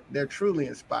 man. They're truly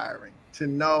inspiring to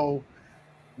know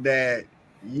that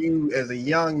you as a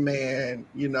young man,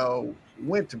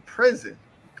 went to prison.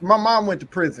 My mom went to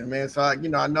prison, man. So I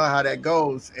know how that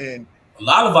goes. And A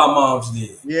lot of our moms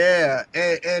did. Yeah,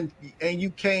 and you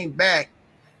came back,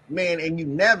 man, and you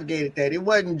navigated that. It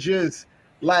wasn't just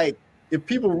like if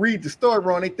people read the story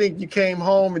wrong, they think you came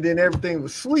home and then everything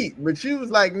was sweet. But you was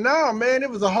like, no, man, it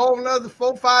was a whole another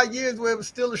 4-5 years where it was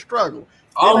still a struggle.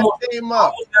 Then I came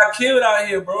up. Almost got killed out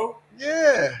here, bro.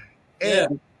 Yeah. Yeah.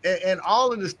 And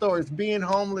all of the stories being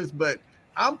homeless, but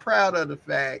I'm proud of the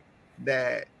fact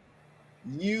that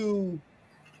you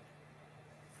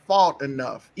fought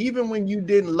enough. Even when you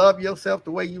didn't love yourself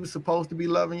the way you were supposed to be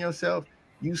loving yourself,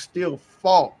 you still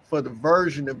fought for the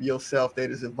version of yourself that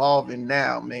is evolving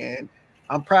now, man.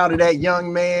 I'm proud of that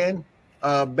young man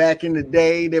back in the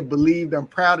day that believed. I'm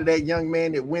proud of that young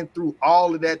man that went through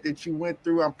all of that you went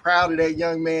through. I'm proud of that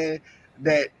young man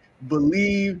that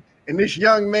believed. And this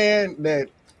young man that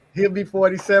he'll be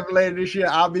 47 later this year.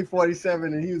 I'll be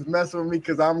 47, and he was messing with me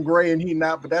because I'm gray and he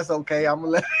not, but that's okay. I'm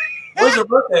gonna let. When's your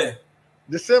birthday?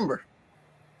 December.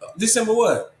 December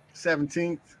what?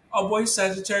 17th. Oh boy, he's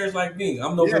Sagittarius like me.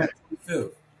 I'm November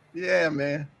 25th. Yeah,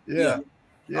 man. Yeah.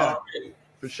 Already.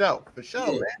 For sure,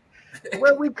 man.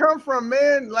 Where we come from,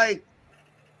 man, like,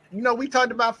 we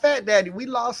talked about Fat Daddy. We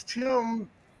lost him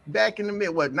back in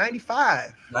the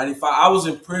 95? 95. I was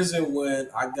in prison when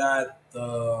I got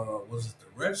was it the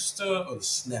register or the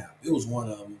SNAP? It was one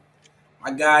of them.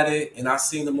 I got it, and I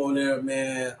seen him on there,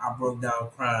 man. I broke down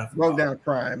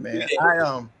crying. Man.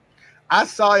 I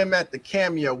saw him at the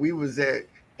Cameo we was at,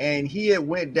 and he had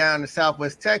went down to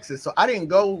Southwest Texas. So I didn't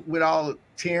go with all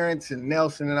Terrence and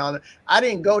Nelson and all that. I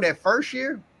didn't go that first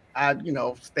year. I,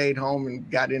 stayed home and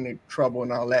got into trouble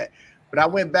and all that. But I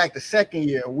went back the second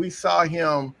year. We saw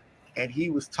him, and he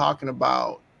was talking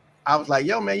about, I was like,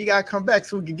 yo, man, you got to come back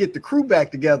so we can get the crew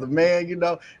back together, man,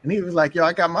 And he was like, yo,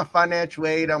 I got my financial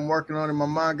aid. I'm working on it. My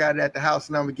mom got it at the house,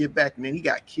 and I'm going to get back. And then he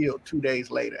got killed 2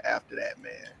 days later after that,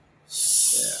 man.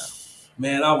 Yeah.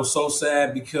 Man, I was so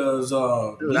sad because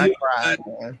dude, I cried,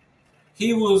 man.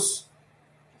 He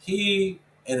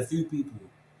and a few people,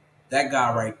 that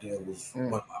guy right there was one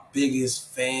of my biggest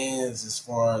fans as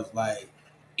far as like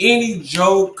any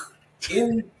joke,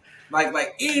 any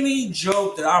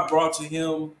joke that I brought to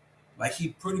him, like he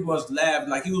pretty much laughed.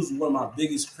 Like he was one of my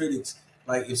biggest critics.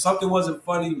 Like if something wasn't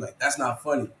funny, like that's not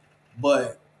funny.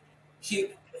 But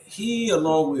he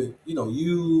along with,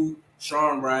 you,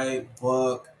 Sean Wright,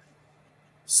 Buck,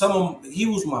 he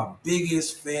was my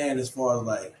biggest fan as far as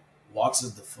like Walks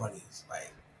is the funniest.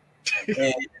 Like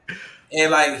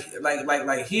and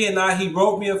like he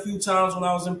wrote me a few times when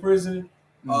I was in prison.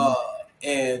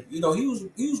 And he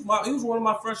was one of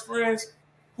my first friends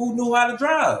who knew how to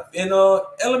drive in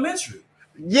elementary.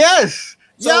 Yes.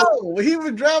 So, he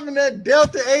was driving that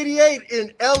Delta 88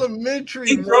 in elementary.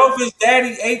 He drove his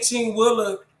daddy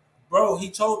 18-wheeler. Bro, he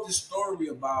told this story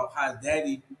about how his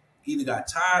daddy either got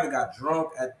tired or got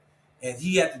drunk and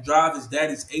he had to drive his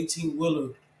daddy's 18-wheeler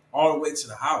all the way to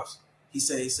the house. He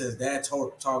says dad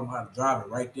taught him how to drive it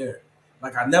right there.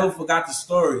 Like I never forgot the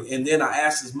story. And then I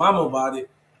asked his mama about it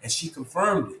and she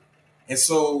confirmed it. And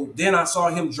so then I saw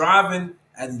him driving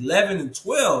at 11 and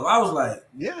 12. I was like,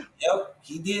 yeah, yep,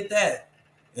 he did that.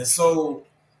 And so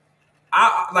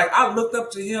I looked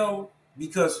up to him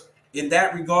because in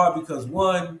that regard, because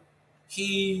one,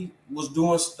 he was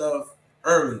doing stuff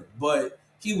early, but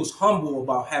he was humble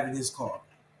about having his car.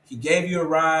 He gave you a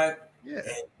ride, and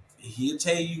he'll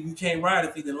tell you can't ride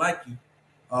if he didn't like you.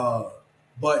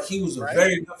 But he was a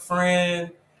very good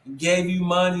friend. He gave you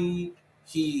money.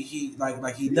 He never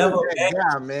was that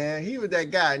guy, man. He was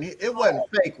that guy, and it wasn't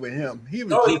fake with him. He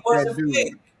was he wasn't that dude.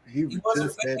 Fake. He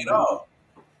wasn't fake at all.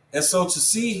 And so to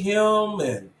see him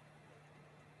and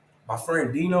my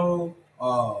friend Dino,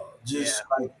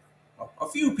 like a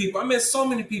few people. I met so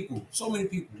many people,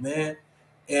 man.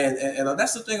 And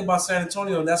that's the thing about San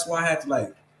Antonio, and that's why I had to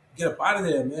like get up out of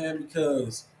there, man,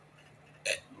 because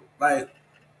like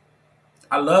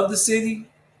I love the city.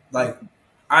 Like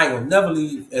I ain't gonna never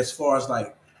leave as far as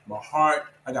like my heart.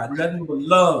 I got nothing but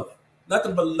love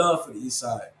for the East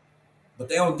Side. But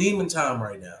they on demon time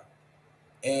right now.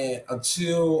 And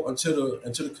until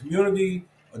the community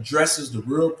addresses the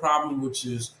real problem, which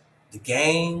is the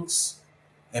gangs,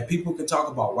 and people can talk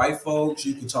about white folks,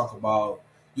 you can talk about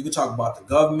the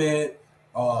government,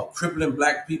 crippling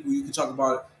black people, you can talk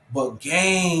about it, but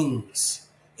gangs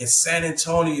in San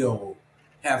Antonio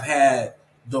have had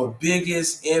the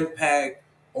biggest impact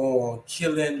on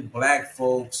killing black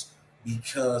folks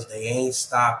because they ain't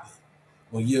stopping.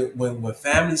 When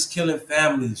families killing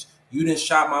families, you didn't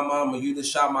shot my mama, you didn't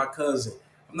shot my cousin.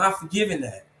 I'm not forgiving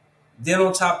that. Then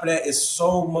on top of that, it's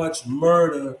so much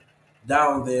murder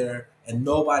down there and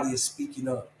nobody is speaking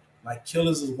up. Like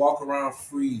killers is walking around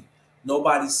free.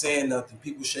 Nobody's saying nothing.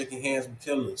 People shaking hands with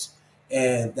killers.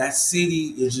 And that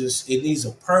city is just, it needs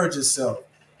to purge itself.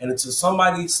 And until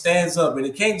somebody stands up, and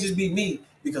it can't just be me,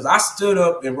 because I stood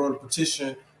up and wrote a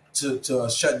petition to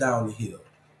shut down the Hill.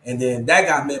 And then that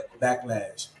got met with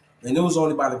backlash. And it was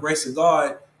only by the grace of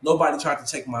God, nobody tried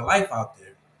to take my life out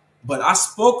there. But I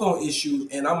spoke on issues,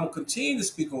 and I'm going to continue to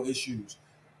speak on issues.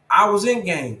 I was in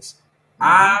gangs.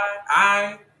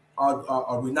 I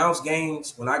renounced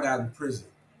gangs when I got in prison.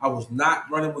 I was not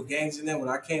running with gangs in there. When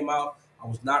I came out, I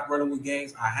was not running with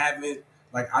gangs.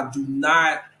 I do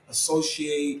not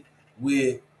associate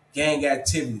with gang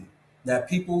activity. That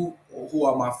people who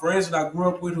are my friends that I grew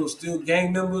up with who are still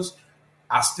gang members,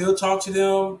 I still talk to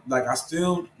them. Like, I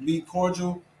still be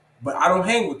cordial, but I don't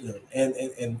hang with them.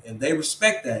 And they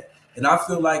respect that. And I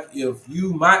feel like if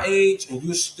you my age and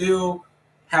you still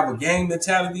have a gang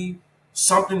mentality,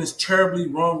 something is terribly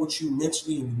wrong with you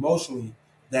mentally and emotionally,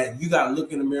 that you got to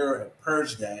look in the mirror and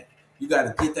purge that. You got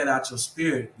to get that out your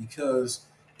spirit, because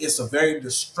it's a very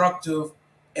destructive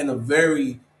and a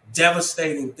very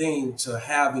devastating thing to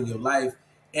have in your life.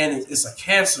 And it's a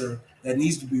cancer that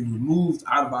needs to be removed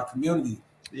out of our community.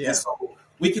 Yeah. And so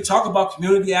we can talk about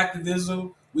community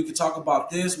activism. We can talk about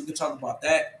this. We can talk about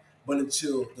that. But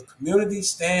until the community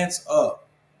stands up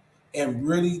and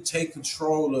really take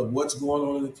control of what's going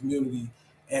on in the community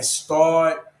and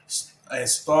start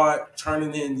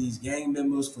turning in these gang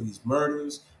members for these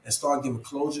murders and start giving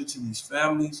closure to these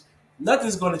families,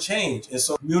 nothing's going to change. And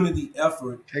so community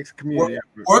effort takes community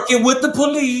effort. Working with the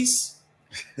police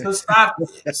to stop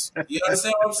this. You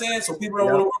understand what I'm saying? So people don't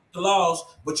want to work with the laws,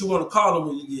 but you want to call them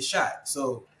when you get shot.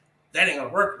 So that ain't going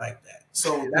to work like that.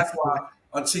 So that's why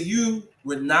until you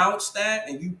renounce that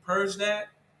and you purge that,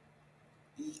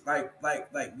 you're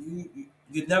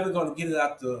never going to get it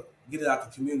out the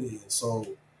community. And so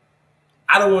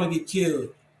I don't want to get killed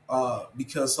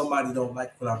because somebody don't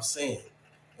like what I'm saying.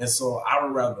 And so I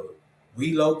would rather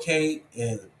relocate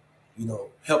and,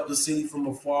 help the city from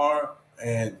afar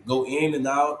and go in and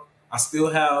out. I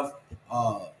still have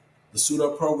the Suit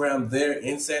Up program there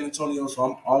in San Antonio, so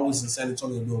I'm always in San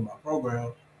Antonio doing my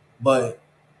program. But,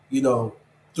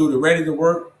 through the Ready to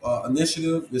Work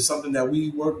initiative is something that we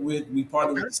work with. We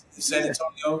partner with San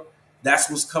Antonio. That's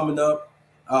what's coming up.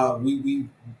 We've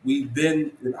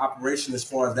been in operation as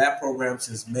far as that program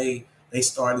since May. They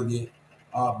started it.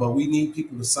 But we need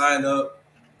people to sign up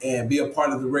and be a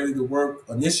part of the Ready to Work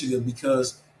initiative,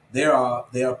 because they are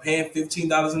paying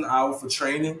 $15 an hour for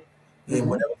training in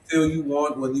whatever field you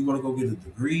want, whether you want to go get a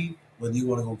degree, whether you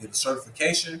want to go get a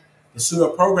certification. The Suit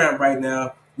Up program right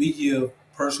now, we give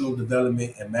personal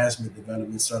development and management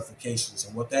development certifications.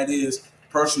 And what that is,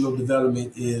 personal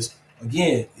development is,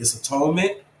 again, it's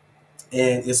atonement,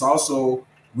 and it's also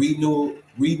renewing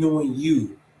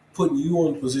you, putting you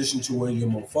in a position to where you're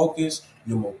more focused,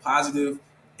 you're more positive,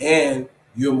 and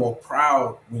you're more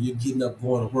proud when you're getting up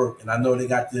going to work. And I know they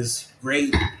got this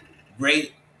great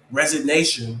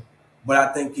resignation, but I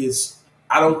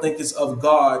don't think it's of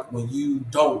God when you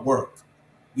don't work.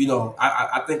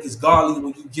 I think it's godly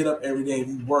when you get up every day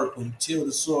and you work, when you till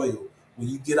the soil, when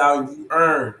you get out and you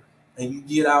earn, and you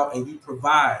get out and you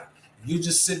provide. If you're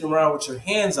just sitting around with your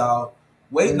hands out,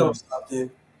 waiting on something,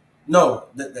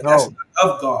 that's not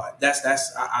of God.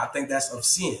 I think that's of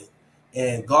sin.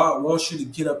 And God wants you to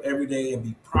get up every day and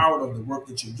be proud of the work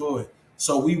that you're doing.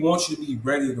 So we want you to be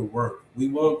ready to work. We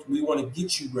want to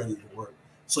get you ready to work.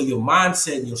 So your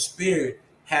mindset and your spirit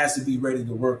has to be ready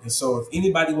to work. And so if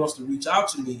anybody wants to reach out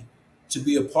to me to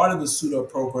be a part of the Suit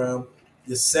Up program,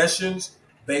 the sessions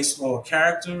based on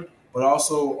character, but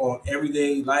also on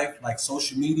everyday life, like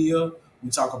social media. We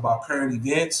talk about current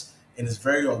events, and it's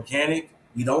very organic.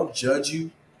 We don't judge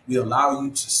you. We allow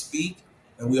you to speak,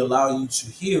 and we allow you to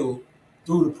heal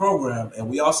through the program. And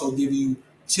we also give you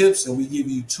tips, and we give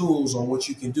you tools on what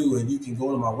you can do. And you can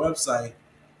go to my website,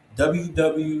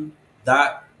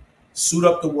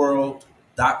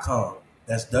 www.suituptheworld.com.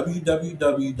 That's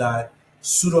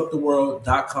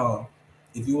www.suituptheworld.com.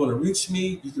 If you want to reach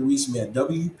me, you can reach me at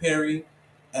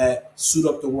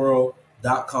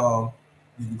wperry@suituptheworld.com.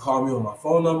 You can call me on my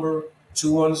phone number,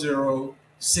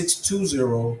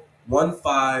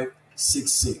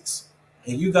 210-620-1566.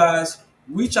 And you guys,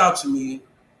 reach out to me.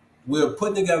 We're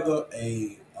putting together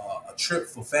a trip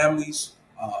for families,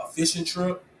 a fishing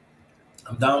trip.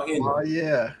 I'm down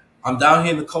here. I'm down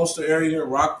here in the coastal area,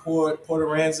 Rockport, Port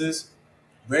Aransas.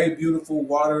 Very beautiful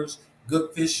waters,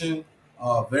 good fishing,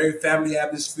 very family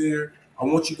atmosphere. I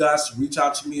want you guys to reach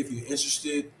out to me if you're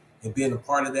interested in being a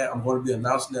part of that. I'm going to be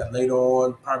announcing that later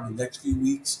on, probably the next few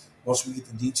weeks, once we get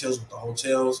the details with the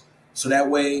hotels. So that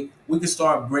way we can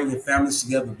start bringing families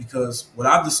together, because what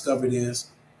I've discovered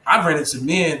is I've ran into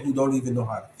men who don't even know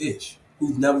how to fish,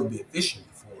 who've never been fishing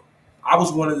before. I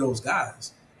was one of those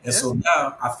guys. And so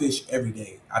now I fish every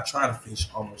day. I try to fish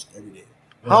almost every day.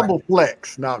 Humble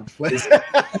flex. No, I'm flex.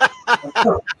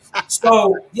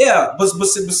 So yeah, but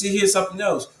see, here's something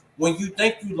else. When you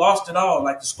think you lost it all,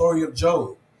 like the story of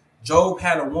Job, Job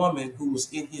had a woman who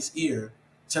was in his ear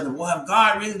telling him, well, if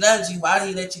God really loves you, why did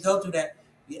he let you go through that?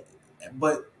 Yeah.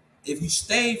 But if you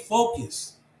stay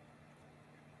focused,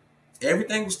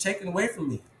 everything was taken away from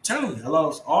me. I'm telling you, I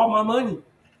lost all my money,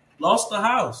 lost the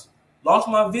house, lost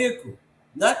my vehicle,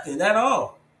 nothing at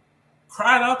all.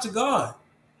 Cried out to God.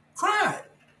 Cried.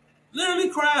 Literally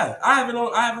cried. I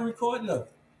have a recording of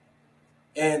it.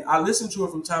 And I listened to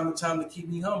it from time to time to keep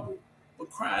me humble, but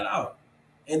cried out.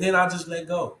 And then I just let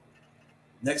go.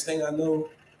 Next thing I know,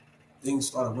 things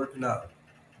started working out.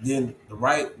 Then the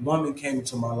right woman came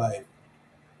into my life.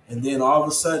 And then all of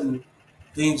a sudden,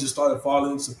 things just started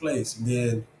falling into place. And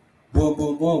then boom,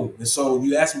 boom, boom. And so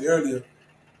you asked me earlier,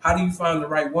 how do you find the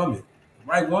right woman? The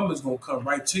right woman is going to come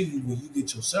right to you when you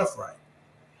get yourself right.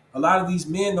 A lot of these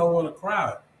men don't want to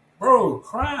cry. Bro,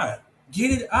 cry.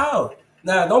 Get it out.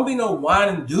 Now, don't be no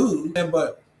whining dude,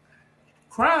 but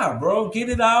cry, bro. Get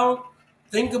it out.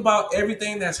 Think about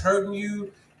everything that's hurting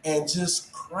you and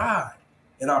just cry.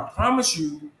 And I promise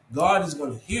you, God is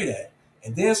going to hear that.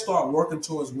 And then start working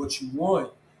towards what you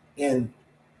want. And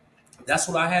that's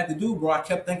what I had to do, bro. I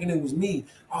kept thinking it was me.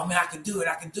 Oh, man, I could do it.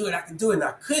 I could do it. I could do it. And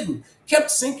I couldn't.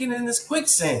 Kept sinking in this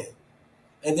quicksand.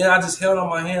 And then I just held on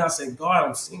my hand. I said, God,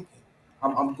 I'm sinking.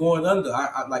 I'm going under.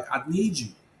 I need you.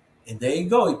 And there you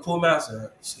go. He pulled me out. I said,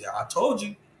 see, I told you.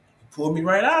 He pulled me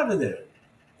right out of there.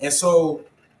 And so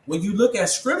when you look at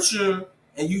scripture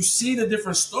and you see the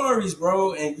different stories,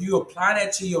 bro, and you apply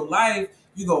that to your life,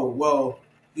 you go,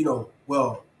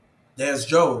 well, there's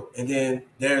Job, and then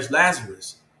there's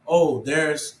Lazarus. Oh,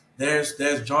 there's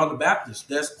John the Baptist.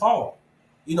 There's Paul.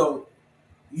 You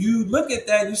look at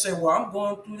that and you say, well, I'm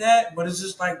going through that, but it's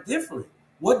just like different.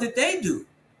 What did they do?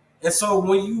 And so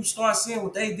when you start seeing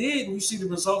what they did and you see the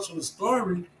results of the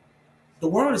story, the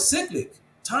world is cyclic.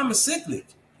 Time is cyclic.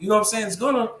 You know what I'm saying? It's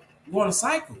going to go on a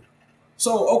cycle.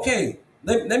 So, okay,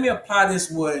 let me apply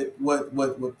this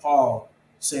what Paul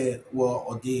said,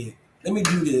 or did. Let me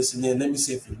do this, and then let me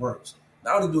see if it works.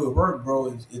 Not only do it work,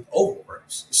 bro, it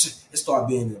overworks. It start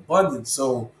being in abundance.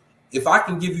 So if I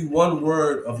can give you one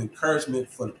word of encouragement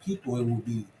for the people, it will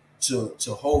be to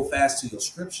hold fast to your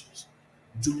scriptures.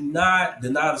 Do not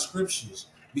deny the scriptures,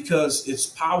 because it's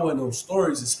power in those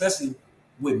stories, especially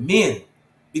with men,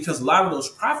 because a lot of those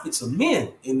prophets are men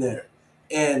in there,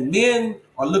 and men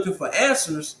are looking for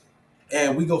answers,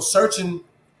 and we go searching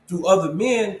through other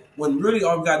men when really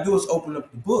all we got to do is open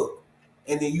up the book.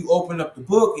 And then you open up the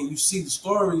book and you see the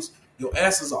stories, your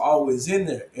answers are always in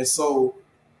there. And so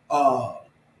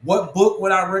what book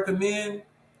would I recommend?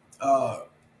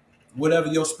 Whatever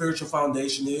your spiritual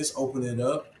foundation is, open it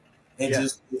up and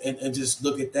just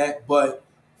look at that. But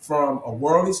from a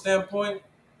worldly standpoint,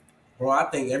 bro, I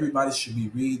think everybody should be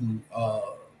reading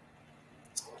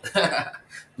the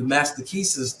Master Key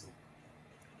System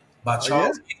by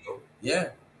Charles Haanel. Yeah,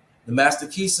 the Master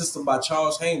Key System by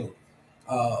Charles Haanel.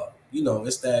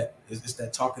 It's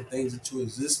that talking things into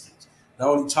existence. Not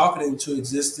only talking it into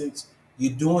existence,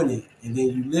 you're doing it, and then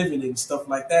you living it and stuff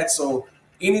like that. So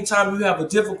anytime you have a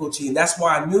difficulty, and that's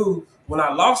why I knew when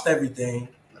I lost everything.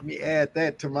 Let me add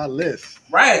that to my list.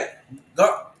 Right.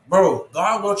 God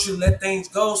wants you to let things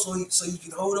go so you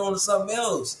can hold on to something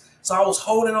else. So I was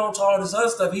holding on to all this other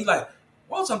stuff. He's like,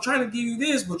 Walter, I'm trying to give you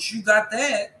this, but you got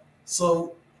that.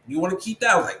 So you want to keep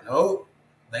that? I was like, no,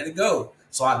 let it go.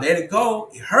 So I let it go.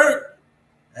 It hurt.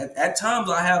 At times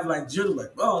I have like jitters,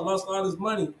 like, oh, I lost all this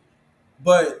money.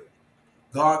 But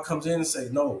God comes in and say,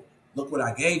 no, look what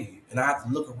I gave you. And I have to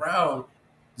look around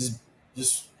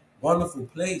this wonderful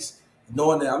place,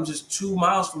 knowing that I'm just 2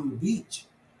 miles from the beach.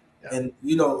 Yeah. And,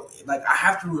 I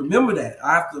have to remember that.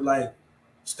 I have to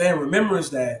stay in remembrance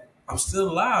that I'm still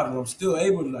alive and I'm still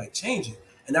able to change it.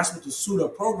 And that's what the Suit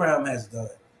Up program has done.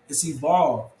 It's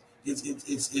evolved.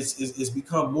 It's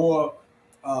become more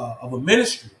of a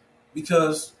ministry,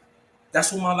 because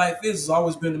that's what my life is. It's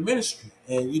always been a ministry.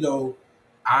 And,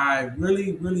 I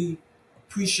really, really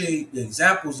appreciate the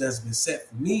examples that's been set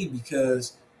for me,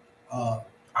 because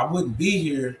I wouldn't be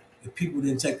here if people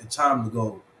didn't take the time to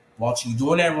go, Walter, you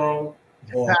doing that wrong.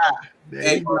 Or,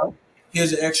 hey, bro,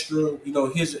 here's an extra,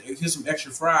 here's some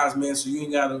extra fries, man, so you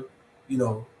ain't gotta,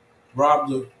 rob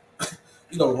the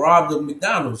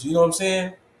McDonald's. You know what I'm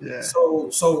saying? Yeah.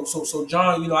 So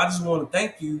John, I just want to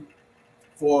thank you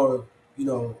for,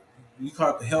 you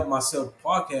call it the Help Myself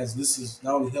podcast. This is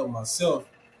not only help myself.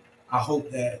 I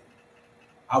hope that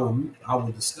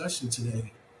our discussion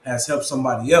today has helped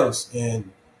somebody else, and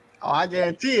I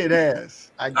guarantee it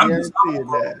has. I'm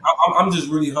just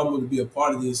really humbled to be a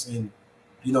part of this, and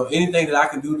anything that I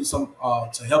can do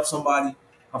to help somebody.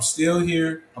 I'm still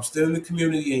here. I'm still in the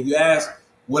community. And you ask,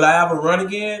 will I ever run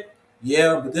again?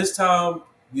 Yeah, but this time,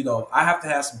 I have to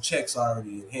have some checks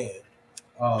already in hand.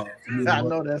 I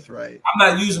know that's right. I'm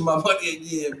not using my money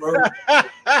again, bro. I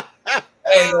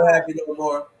ain't gonna happy no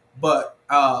more. But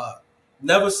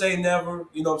never say never.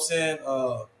 You know what I'm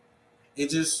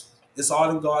saying? It's all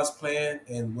in God's plan,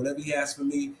 and whatever He has for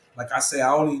me, like I say,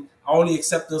 I only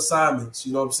accept the assignments.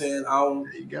 You know what I'm saying?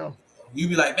 There you go. You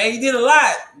be like, man, you did a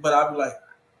lot, but I'll be like,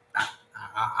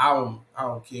 I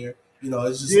don't care.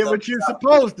 It's just did what you're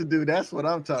supposed to do. That's what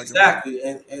I'm talking about. Exactly,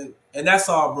 and that's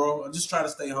all, bro. I just try to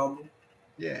stay humble.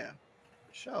 Yeah,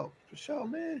 for sure,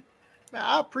 man. Man,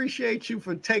 I appreciate you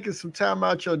for taking some time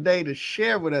out your day to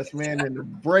share with us, man, and to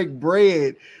break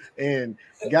bread and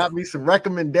got me some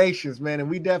recommendations, man. And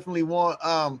we definitely want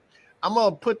I'm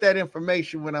gonna put that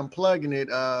information when I'm plugging it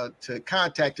to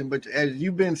contact him. But as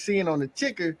you've been seeing on the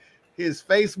ticker, his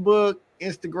Facebook,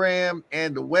 Instagram,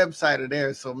 and the website are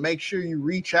there. So make sure you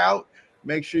reach out,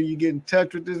 make sure you get in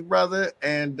touch with this brother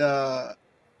and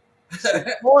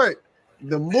support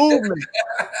the movement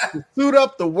to suit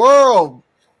up the world.